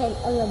ik kan er geen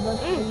andere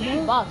birds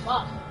vinden. Wat?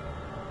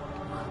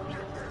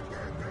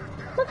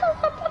 Dat is een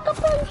gekke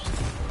punch.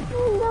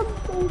 Dat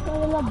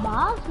is een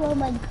baas, oh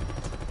my...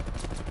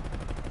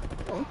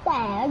 What the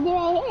hell do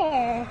I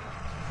hear?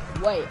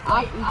 Wait,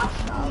 I eat the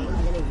shower. I'm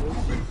gonna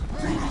use it.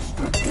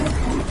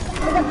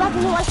 Met een bak in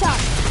de one-shot.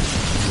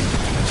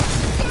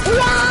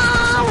 Ja!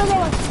 Wat is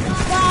het?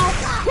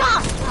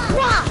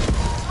 Ja!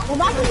 We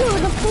maken nu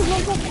de poep.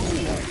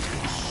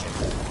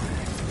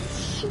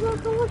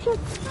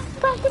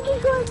 Past the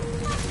keycord!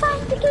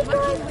 Past the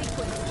keycord!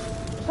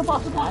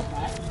 Supposed to that?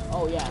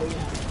 Oh yeah.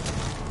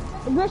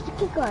 Where's the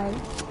keycord?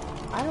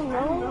 I don't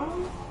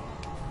know.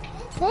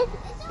 Did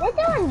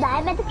someone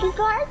die met the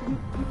keycord?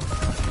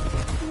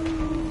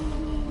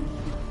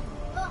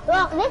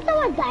 Look, did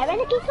someone die met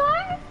the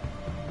keycord?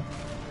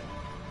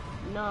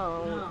 No.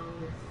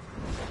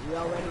 We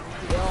already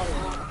killed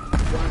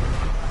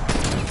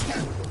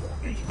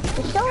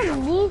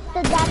Someone needs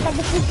to die met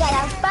the keycord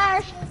at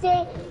first.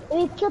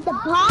 We killed the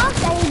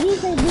boss and we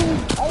used to do we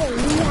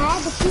had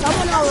the keycord.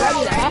 Someone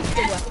already left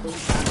the weapon.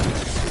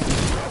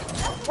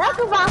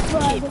 Welke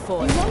wapen? Keep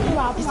for it.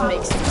 This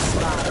makes me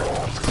smile.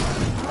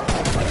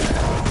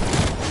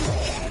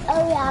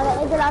 Oh ja,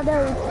 ik ben al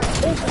dood.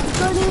 Ik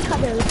kon niet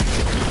gaan dood.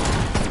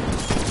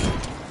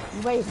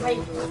 Wait.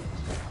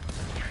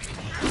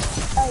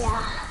 Oh ja.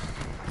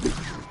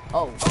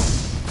 Oh.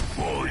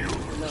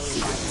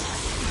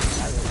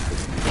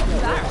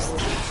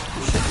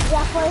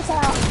 Yeah, for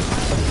yourself.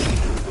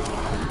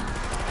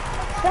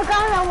 Look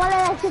on what I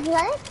like to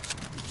play.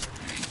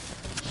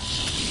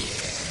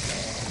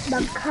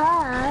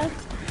 Because...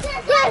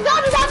 Yeah,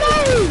 zombie!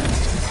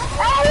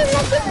 I didn't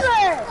like it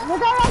first!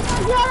 Look I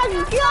like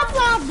to jump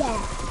on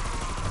that!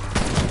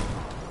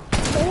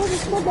 They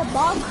just put the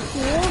box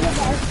here with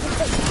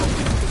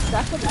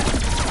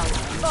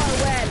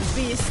Forward,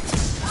 beast.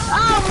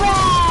 oh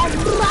man!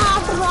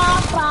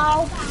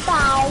 Bow.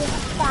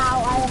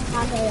 I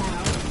have it out.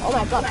 Oh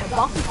my god, the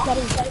box is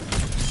getting...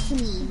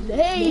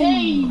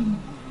 Hey!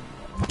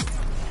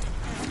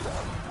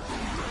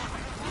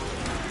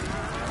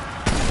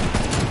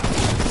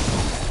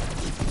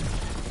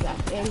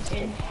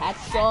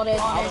 Headshotted,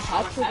 all the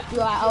headshots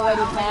I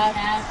already have.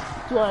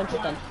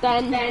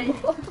 210.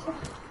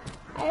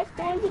 I have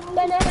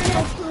 210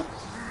 headshots.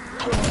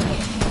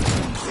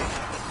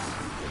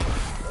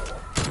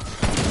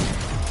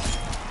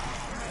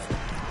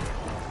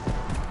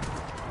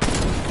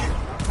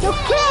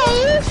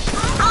 Okay,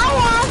 I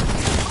have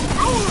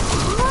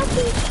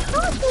nothing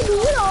to do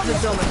on The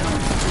Dominicon.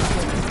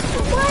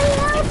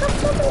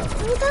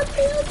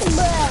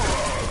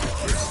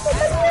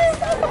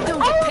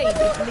 Don't get paid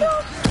to bleed.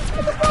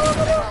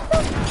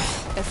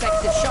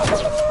 Effective shot.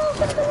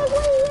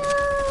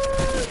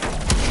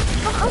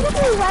 I'm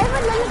gonna revive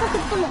and then I got to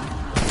pull it.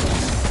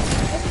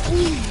 That's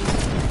easy.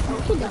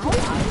 She died?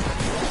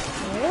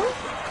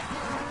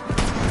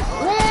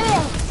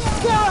 Yeah.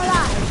 Still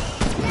alive.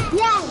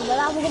 Yeah, but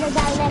I'm gonna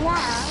die right now.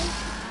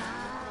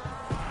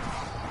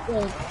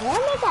 Wait,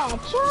 damn it, that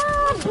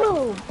shot.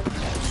 Boom.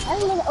 I'm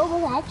gonna open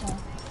that shot.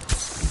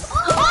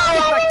 Oh,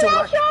 Back to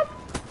work.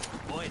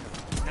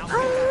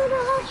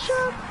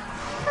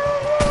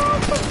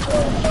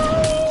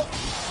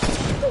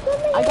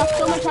 I got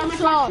so much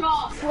headshots.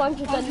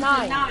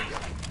 209.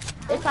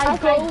 If I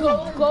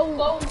go,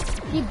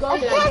 keep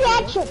going. For the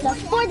headshot,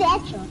 that's for the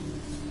headshot.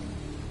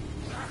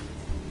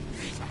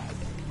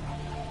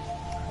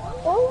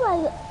 Oh my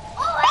god.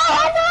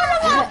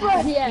 Oh,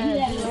 Yeah.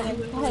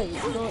 Hey,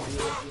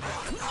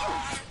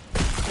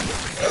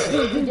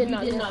 you did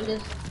not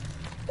miss.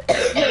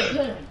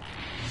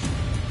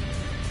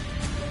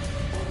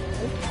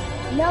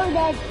 No,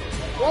 that.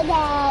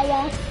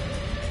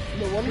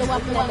 The wonder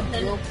weapon at the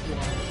broke one.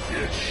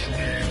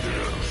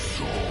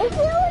 It's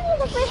only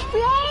the first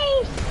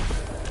place.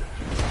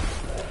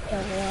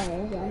 Everyone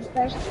is in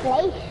first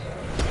place.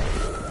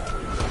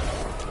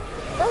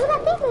 Look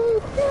at that thing.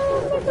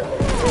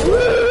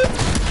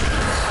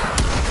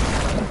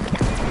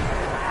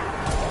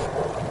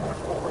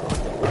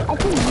 I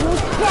think you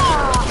saw.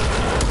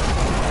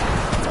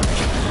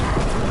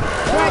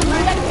 Alright, you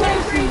got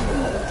crazy.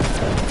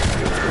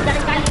 You got a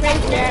guy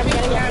crazy there. I'm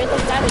getting a bit of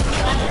damage.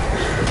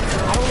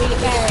 I don't really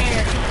care.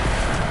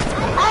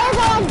 I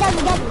don't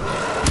know.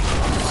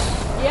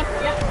 Yep.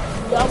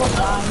 You almost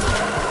died.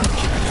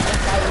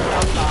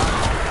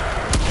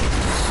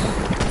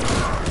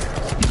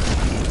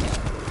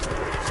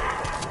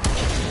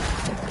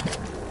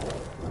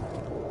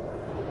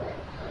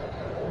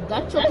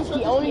 That truck is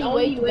the only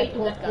way to get to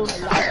a full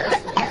life.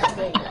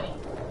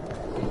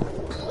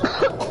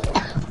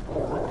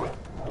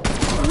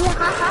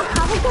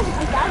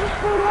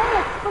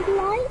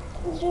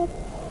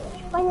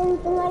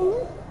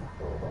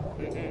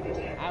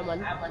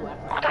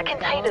 That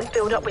container's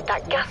filled up with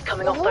that gas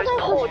coming off those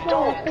poor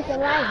dogs.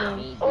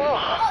 Oh,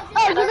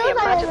 can only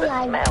imagine the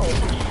smell.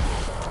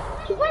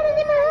 She wasn't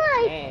even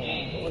alive.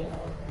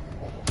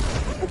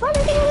 She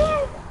wasn't even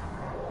alive.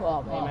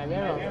 Well, my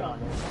mirror.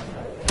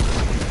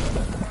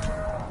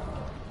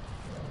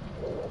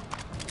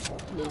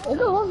 Look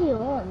at what you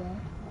want, man.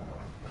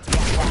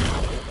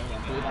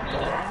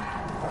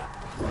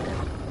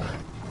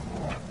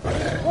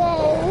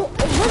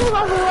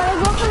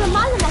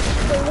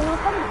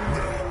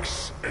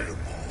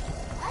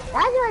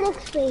 That's what I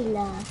explained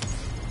now.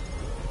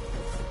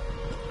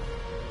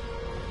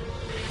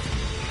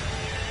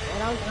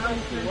 Around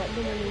 20, what do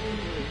we need to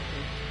do?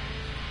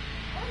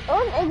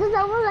 Oh, it is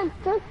over like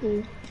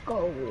 30. Go.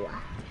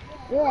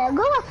 Yeah,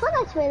 go up for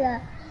that trailer.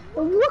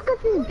 Look at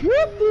this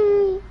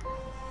beauty.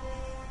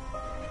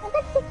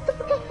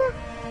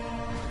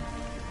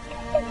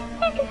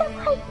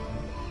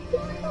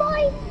 It's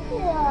mine.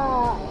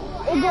 Yeah.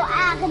 It go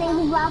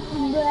acting rough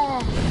in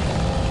there.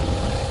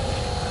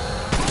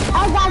 I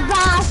got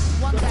gas.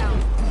 One down.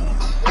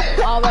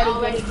 Already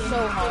getting so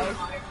hard.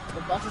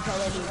 The boss is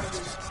already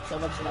so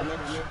much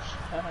damage.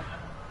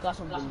 Because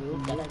of the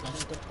move that I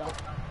just picked up.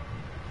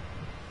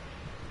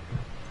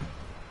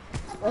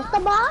 What's the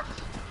box?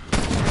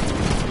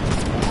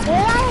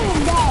 Where are you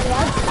dead?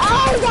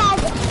 Oh, Dad!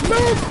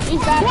 Move!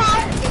 He's back.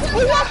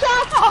 He's back!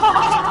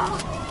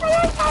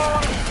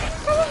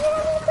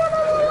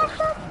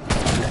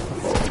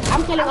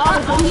 I'm killing all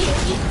the zombies.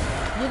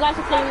 You guys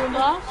are killing the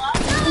boss?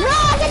 No,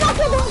 I did not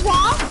kill this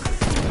boss!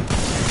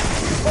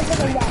 Look at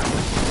that.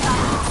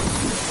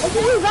 If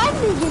you revive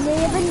me, you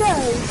never know.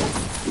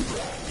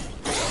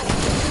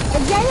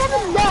 If I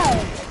never know.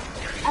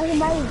 I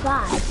Everybody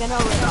died. I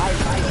cannot revive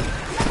you.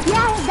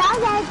 Yeah, that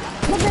was like,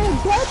 but then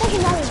Joe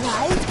doesn't have his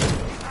life.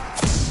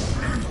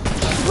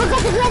 Look at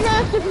the red,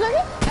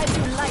 I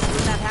do like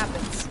when that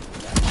happens.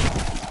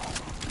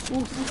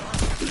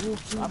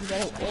 I'm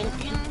getting in.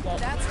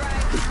 That's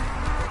right.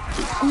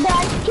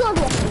 That's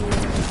children.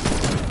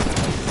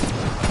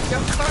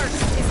 Your curse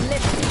is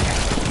lifted.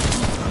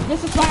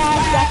 This is why I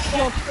have that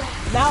shield.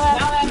 Now I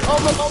have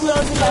almost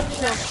killed the left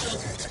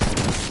shield.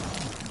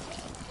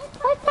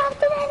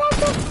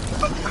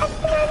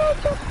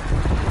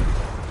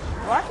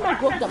 Where's my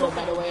group double,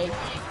 by the way?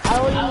 I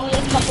only need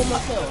a couple more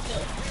kills.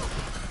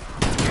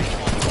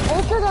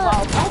 I should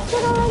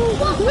already.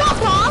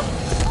 Drop off!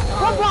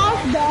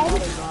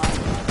 Dead.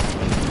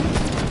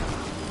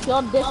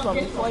 Kill this one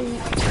before he...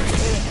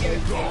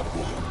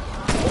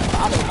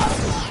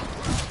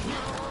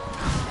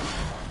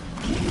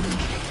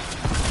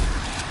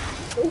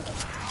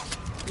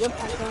 Yep,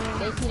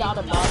 they see all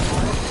the boss.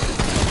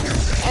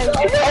 And No,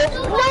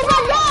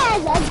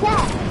 I'm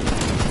dead.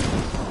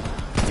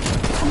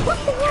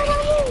 What's the hell on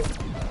me?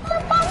 The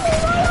boss is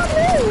right on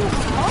me.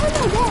 Oh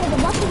my god, the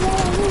boss is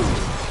right on me.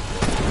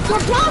 The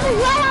boss is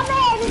right on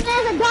me.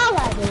 There's a dog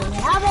on me.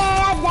 I'm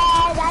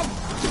dead.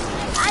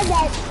 I'm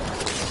dead.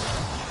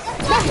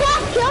 The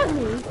boss killed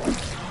me.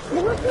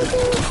 The boss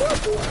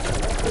killed me.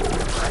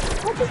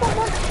 What is that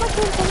boss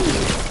fucking for me?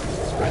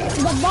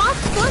 The boss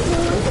killed me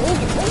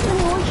in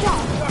one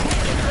shot.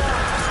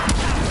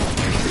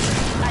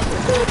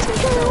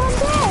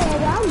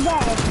 I'm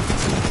dead.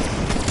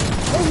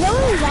 There's no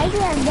one right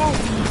here, I'm dead.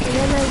 And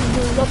then I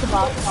do look at the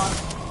boss.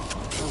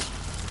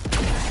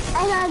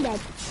 I'm dead.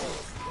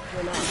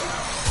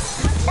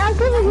 I'm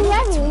going to be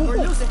ready. Or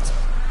lose it.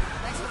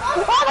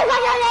 Oh my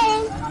god, you're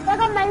dead! Look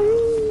at my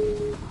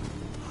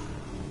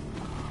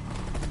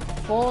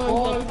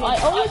I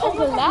always have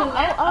the last.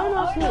 I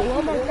almost knew.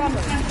 Oh my god.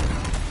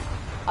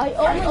 I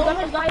almost got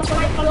the guy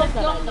for the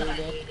kills that I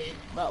needed.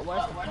 But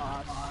where's the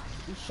boss?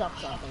 He shot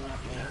something at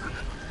me.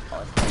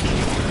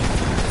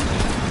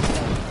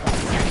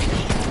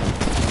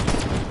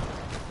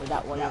 With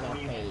that one, you're gonna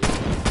pay.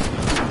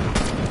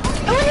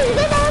 Oh, did you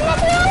get that one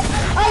next to you?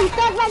 Oh, you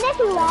stuck right next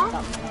to you,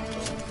 huh?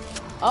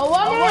 Oh,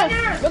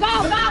 Wonder! Look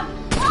out! Look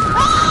out!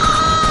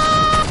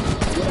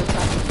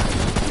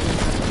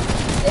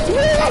 You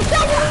like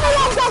stuck on the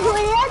left side,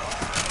 idiot!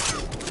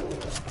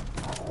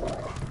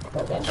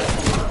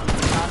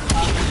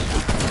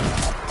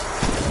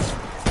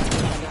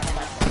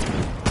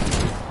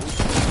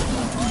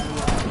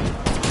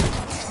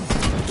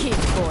 Keep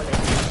falling.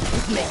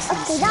 It makes me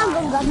Okay, now I'm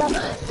gonna go.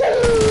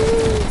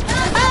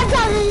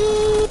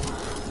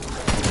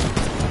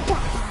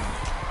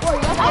 Oh,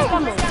 you got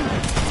coming.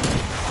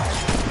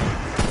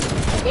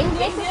 Game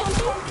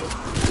something?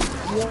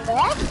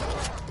 Yes?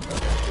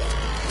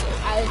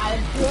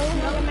 I'm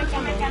doing my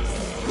camera.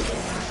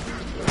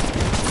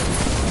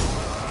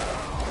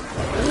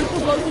 We need to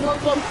go to the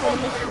front for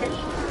the mission.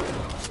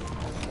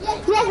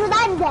 Yes, but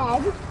I'm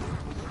dead.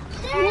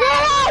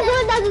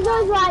 No,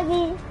 don't drive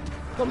me.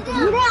 Come to me.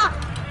 Yeah,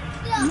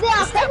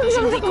 come to me.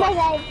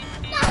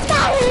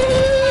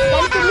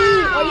 Come to me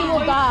or you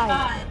will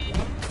die.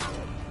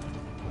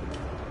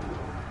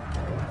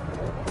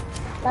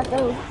 That's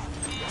it.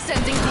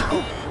 sending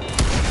people.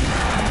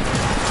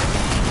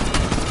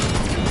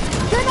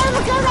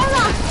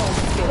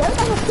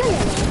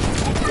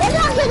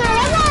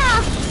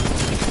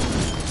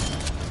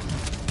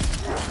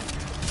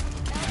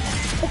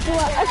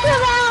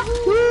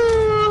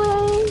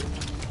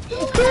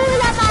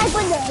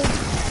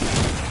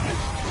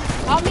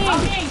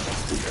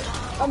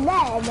 I'm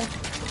dead.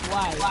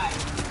 Why?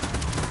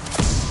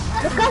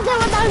 Because they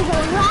were down to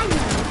run.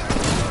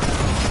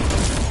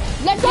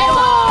 Let's go!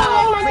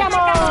 Let's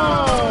go!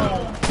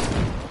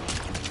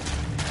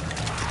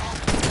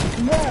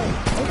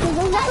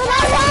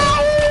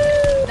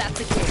 That's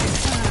a case.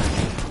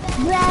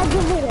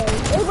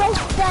 It was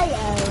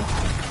fire.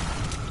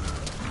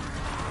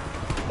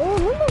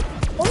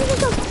 What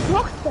is a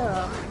doctor?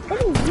 What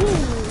do you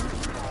mean?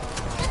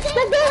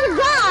 But there's a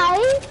guy.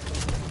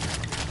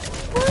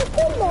 What's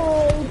the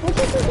name? This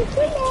is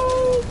the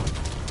name.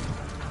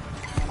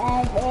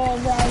 And it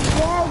was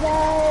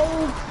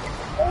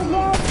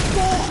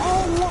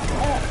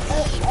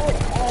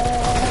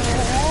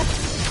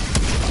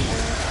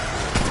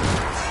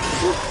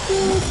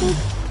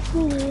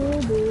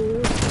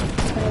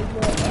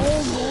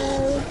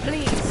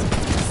Please.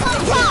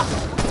 Stop!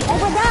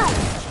 Over that!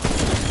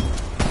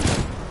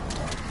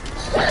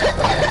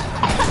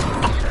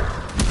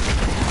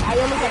 I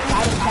only get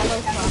tired of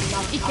channels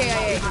from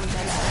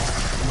EKIA.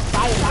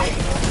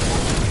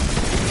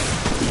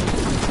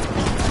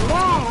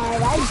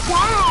 Dad, I'm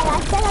dead! I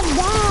said I'm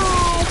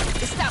dead!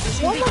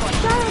 Establishing What was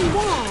beacon. that I'm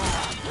dead?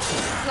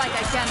 It's like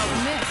I cannot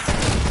miss.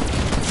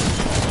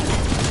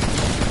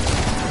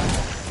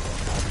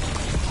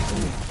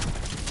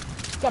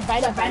 Yes,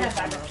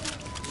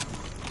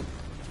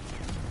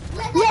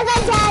 Yes,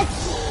 I'm dead!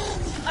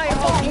 I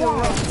hope you're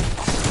wrong.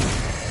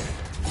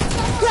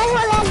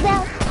 I'm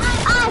dead!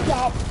 I'm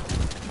dead!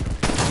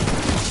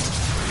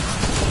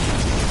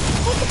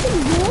 What did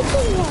you do?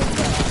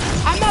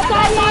 I'm not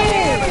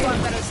dying!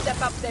 Everyone better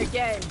step up their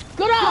game.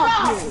 Get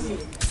off!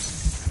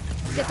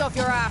 Get off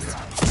your ass.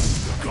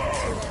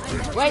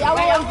 Wait, I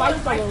will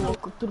invite someone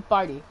to the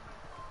party.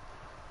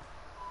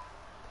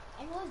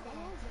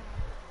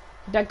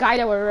 The guy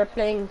that we were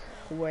playing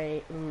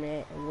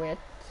with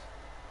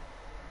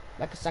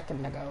like a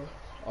second ago,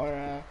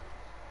 or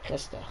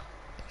just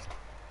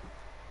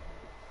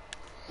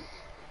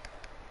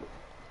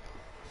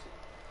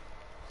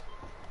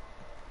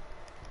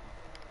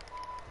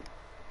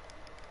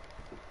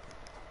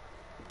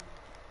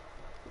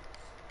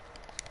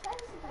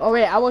Oh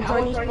wait, I will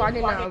join this party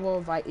and I will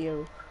invite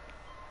you.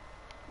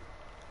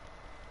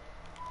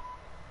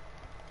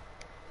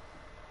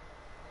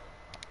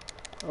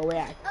 Oh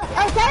wait.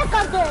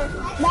 Helicopter!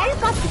 The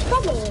helicopter's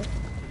coming!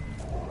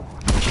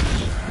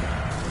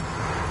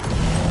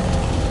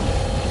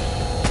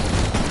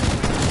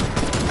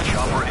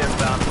 Chopper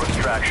inbound for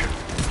extraction.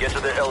 Get to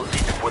the LZ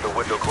before the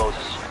window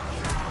closes.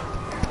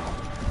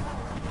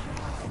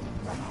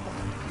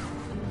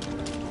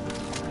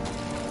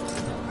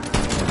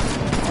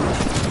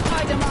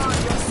 I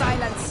demand your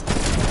silence.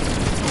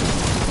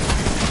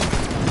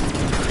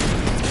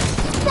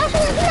 No!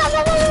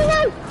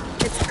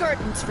 It's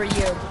curtains for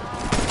you.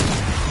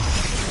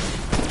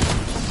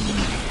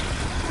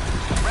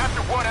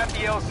 Raptor 1 at the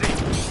LZ.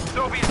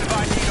 Soviets have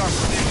ID'd our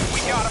position. We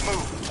gotta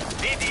move.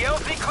 Need the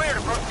LZ clear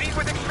to proceed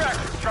with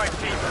extraction, strike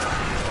team.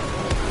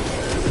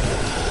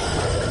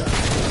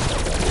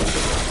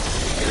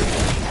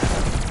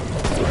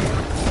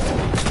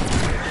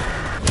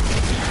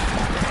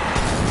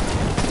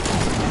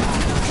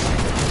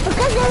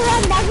 Because they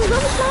run back to the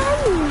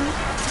party!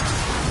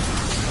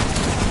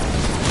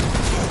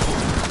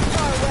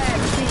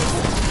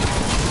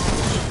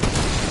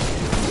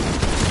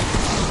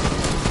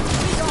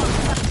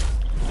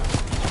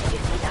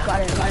 Got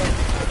it.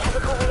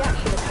 Chemical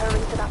reaction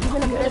occurring to that I'm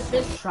gonna miss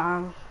this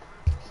song.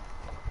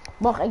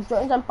 Wacht, ik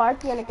join zijn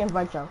party en ik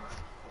invite jou.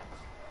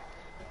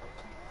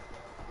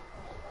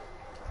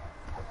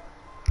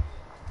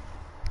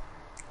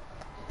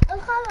 Gaan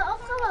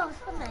we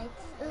vanuit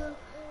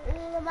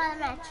een normale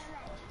match.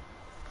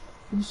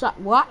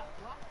 What?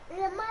 Een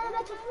normale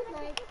match of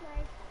Fortnite.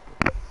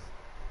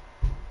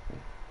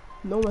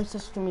 No one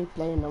says to me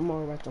playing no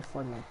more Retro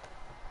Fortnite.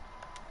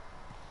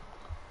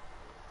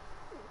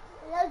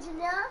 Hallo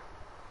Janelle?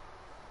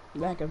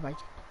 Ja, ik invite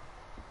je.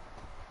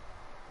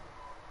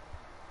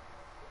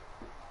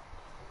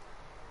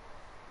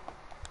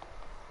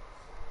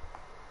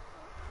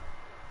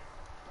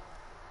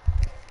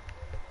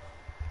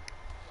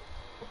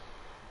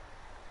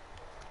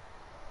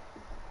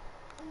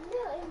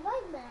 No,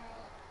 invite me.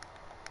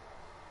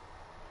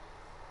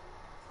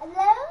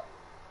 Hallo?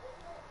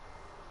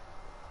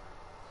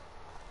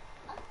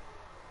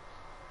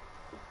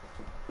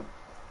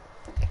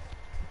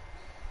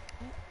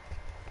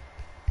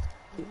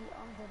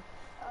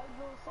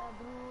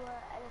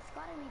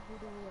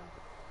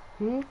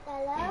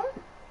 Hallo?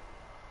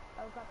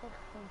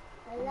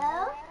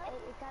 Hallo?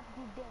 Ik heb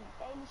die ding.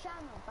 Hé,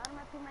 Luciano, waarom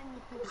heb je mij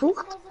niet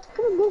Vroeg?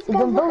 Ik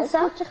ben boos,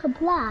 hè?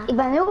 Ik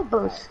ben heel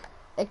boos.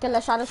 Ik ken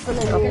Lashana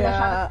spullen nu op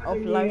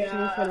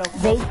livestream vullen op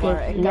Weet Discord.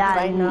 ik. heb Ja,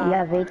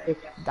 bijna weet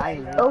ik.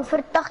 diamond.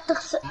 Over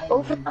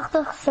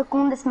 80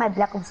 seconden is mijn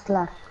Black Ops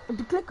klaar.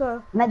 De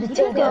klikken. Met de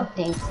tweede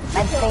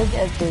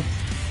update.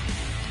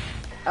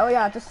 Oh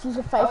ja, het is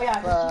season 5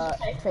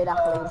 2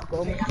 dagen geleden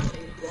gekomen.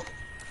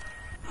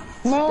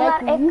 Nee,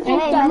 Kijk, maar hoeveel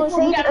met camos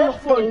tweede heb je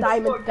nog voor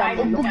update. diamond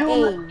camo? Nog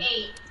één.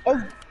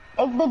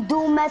 Ik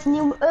bedoel met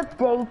nieuwe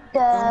update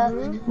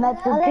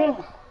met de ding.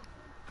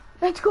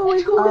 Let's go,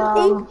 ik wil nog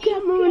één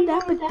camo en daar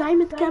heb ik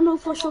diamond camo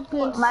voor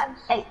shotguns. Maar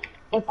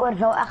ik hoor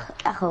zo echt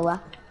echo, hè.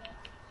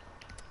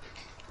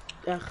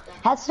 Echt.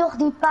 Het is toch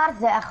die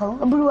paarse echo? Ik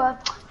bedoel,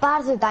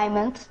 paarse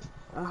diamond.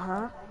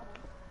 Aha.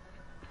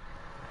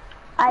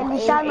 Hey,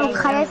 Luciano,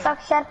 ga jij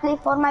straks Sharplay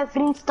voor mijn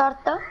vriend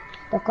starten?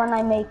 Dan kan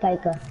hij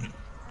meekijken.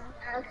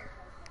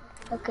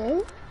 Oké.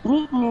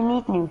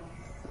 Niet nu.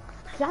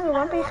 Ja,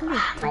 waarom ben je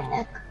geliefd? Mijn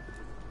nek.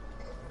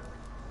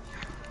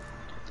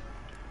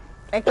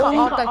 Ik ga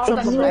altijd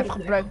shotgun blijven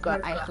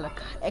gebruiken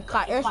eigenlijk. Ik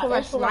ga eerst voor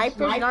mijn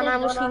snipers, daarna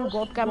misschien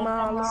godcam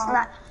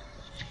halen.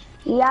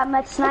 Ja,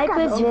 met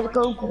snipers wil ik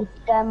ook goed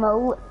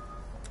camo.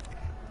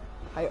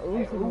 Ga je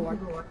overhoord.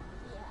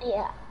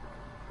 Ja.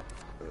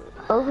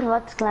 Over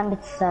wat is klein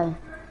beetje stijl.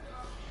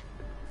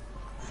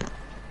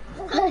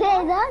 Wat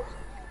jij dat?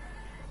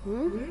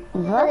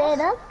 Wat jij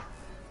dat?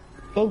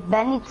 Ik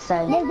ben niet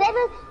stijl. Jij zei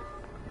dat...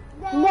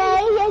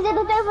 Nee, jij zei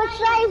dat over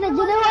schrijven.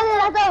 Doe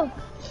hoorde dat ook.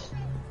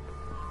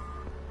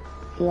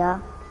 Ja.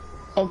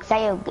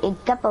 Ik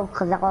heb ook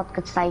gezegd wat ik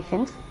het saai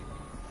vind.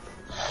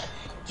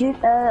 Ik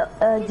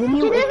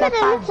heb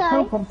paarse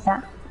jokers, hè.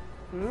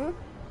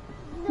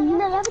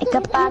 Ik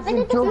heb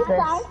paarse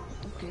jokers.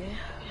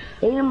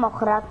 Helemaal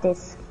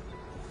gratis.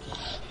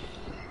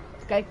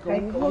 Kijk,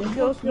 hoeveel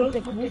kills moet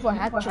ik, hoeveel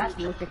headshots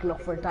moet ik nog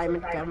voor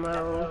diamond camo?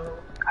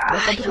 Dan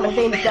heb ik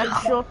meteen de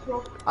deadshot,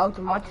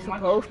 automatisch op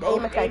hoofd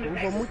aimen. Kijk,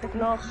 hoeveel moet ik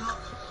nog?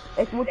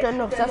 Ik moet er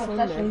nog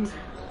 600.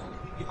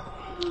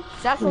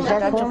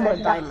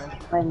 600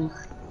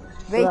 diamond.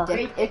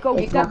 Weet ik ook.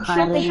 Ik heb ga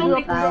shipping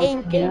drop in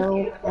 1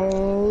 keer.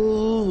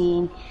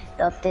 01.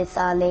 Dat is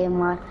alleen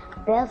maar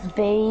best B.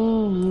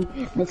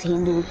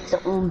 Misschien doet ze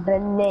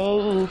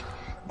onbeleefd.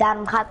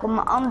 Daarom ga ik op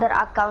mijn andere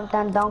account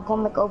en dan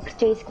kom ik over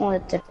 2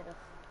 seconden terug.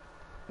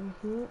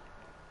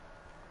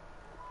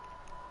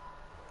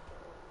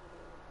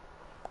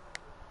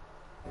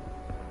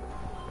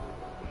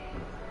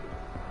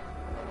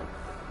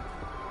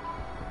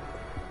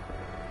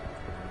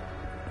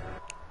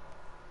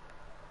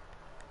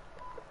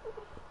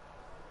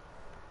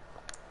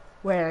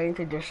 Wait, I need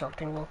to do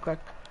something real quick.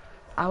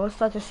 I was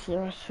such a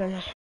serious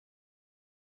finish.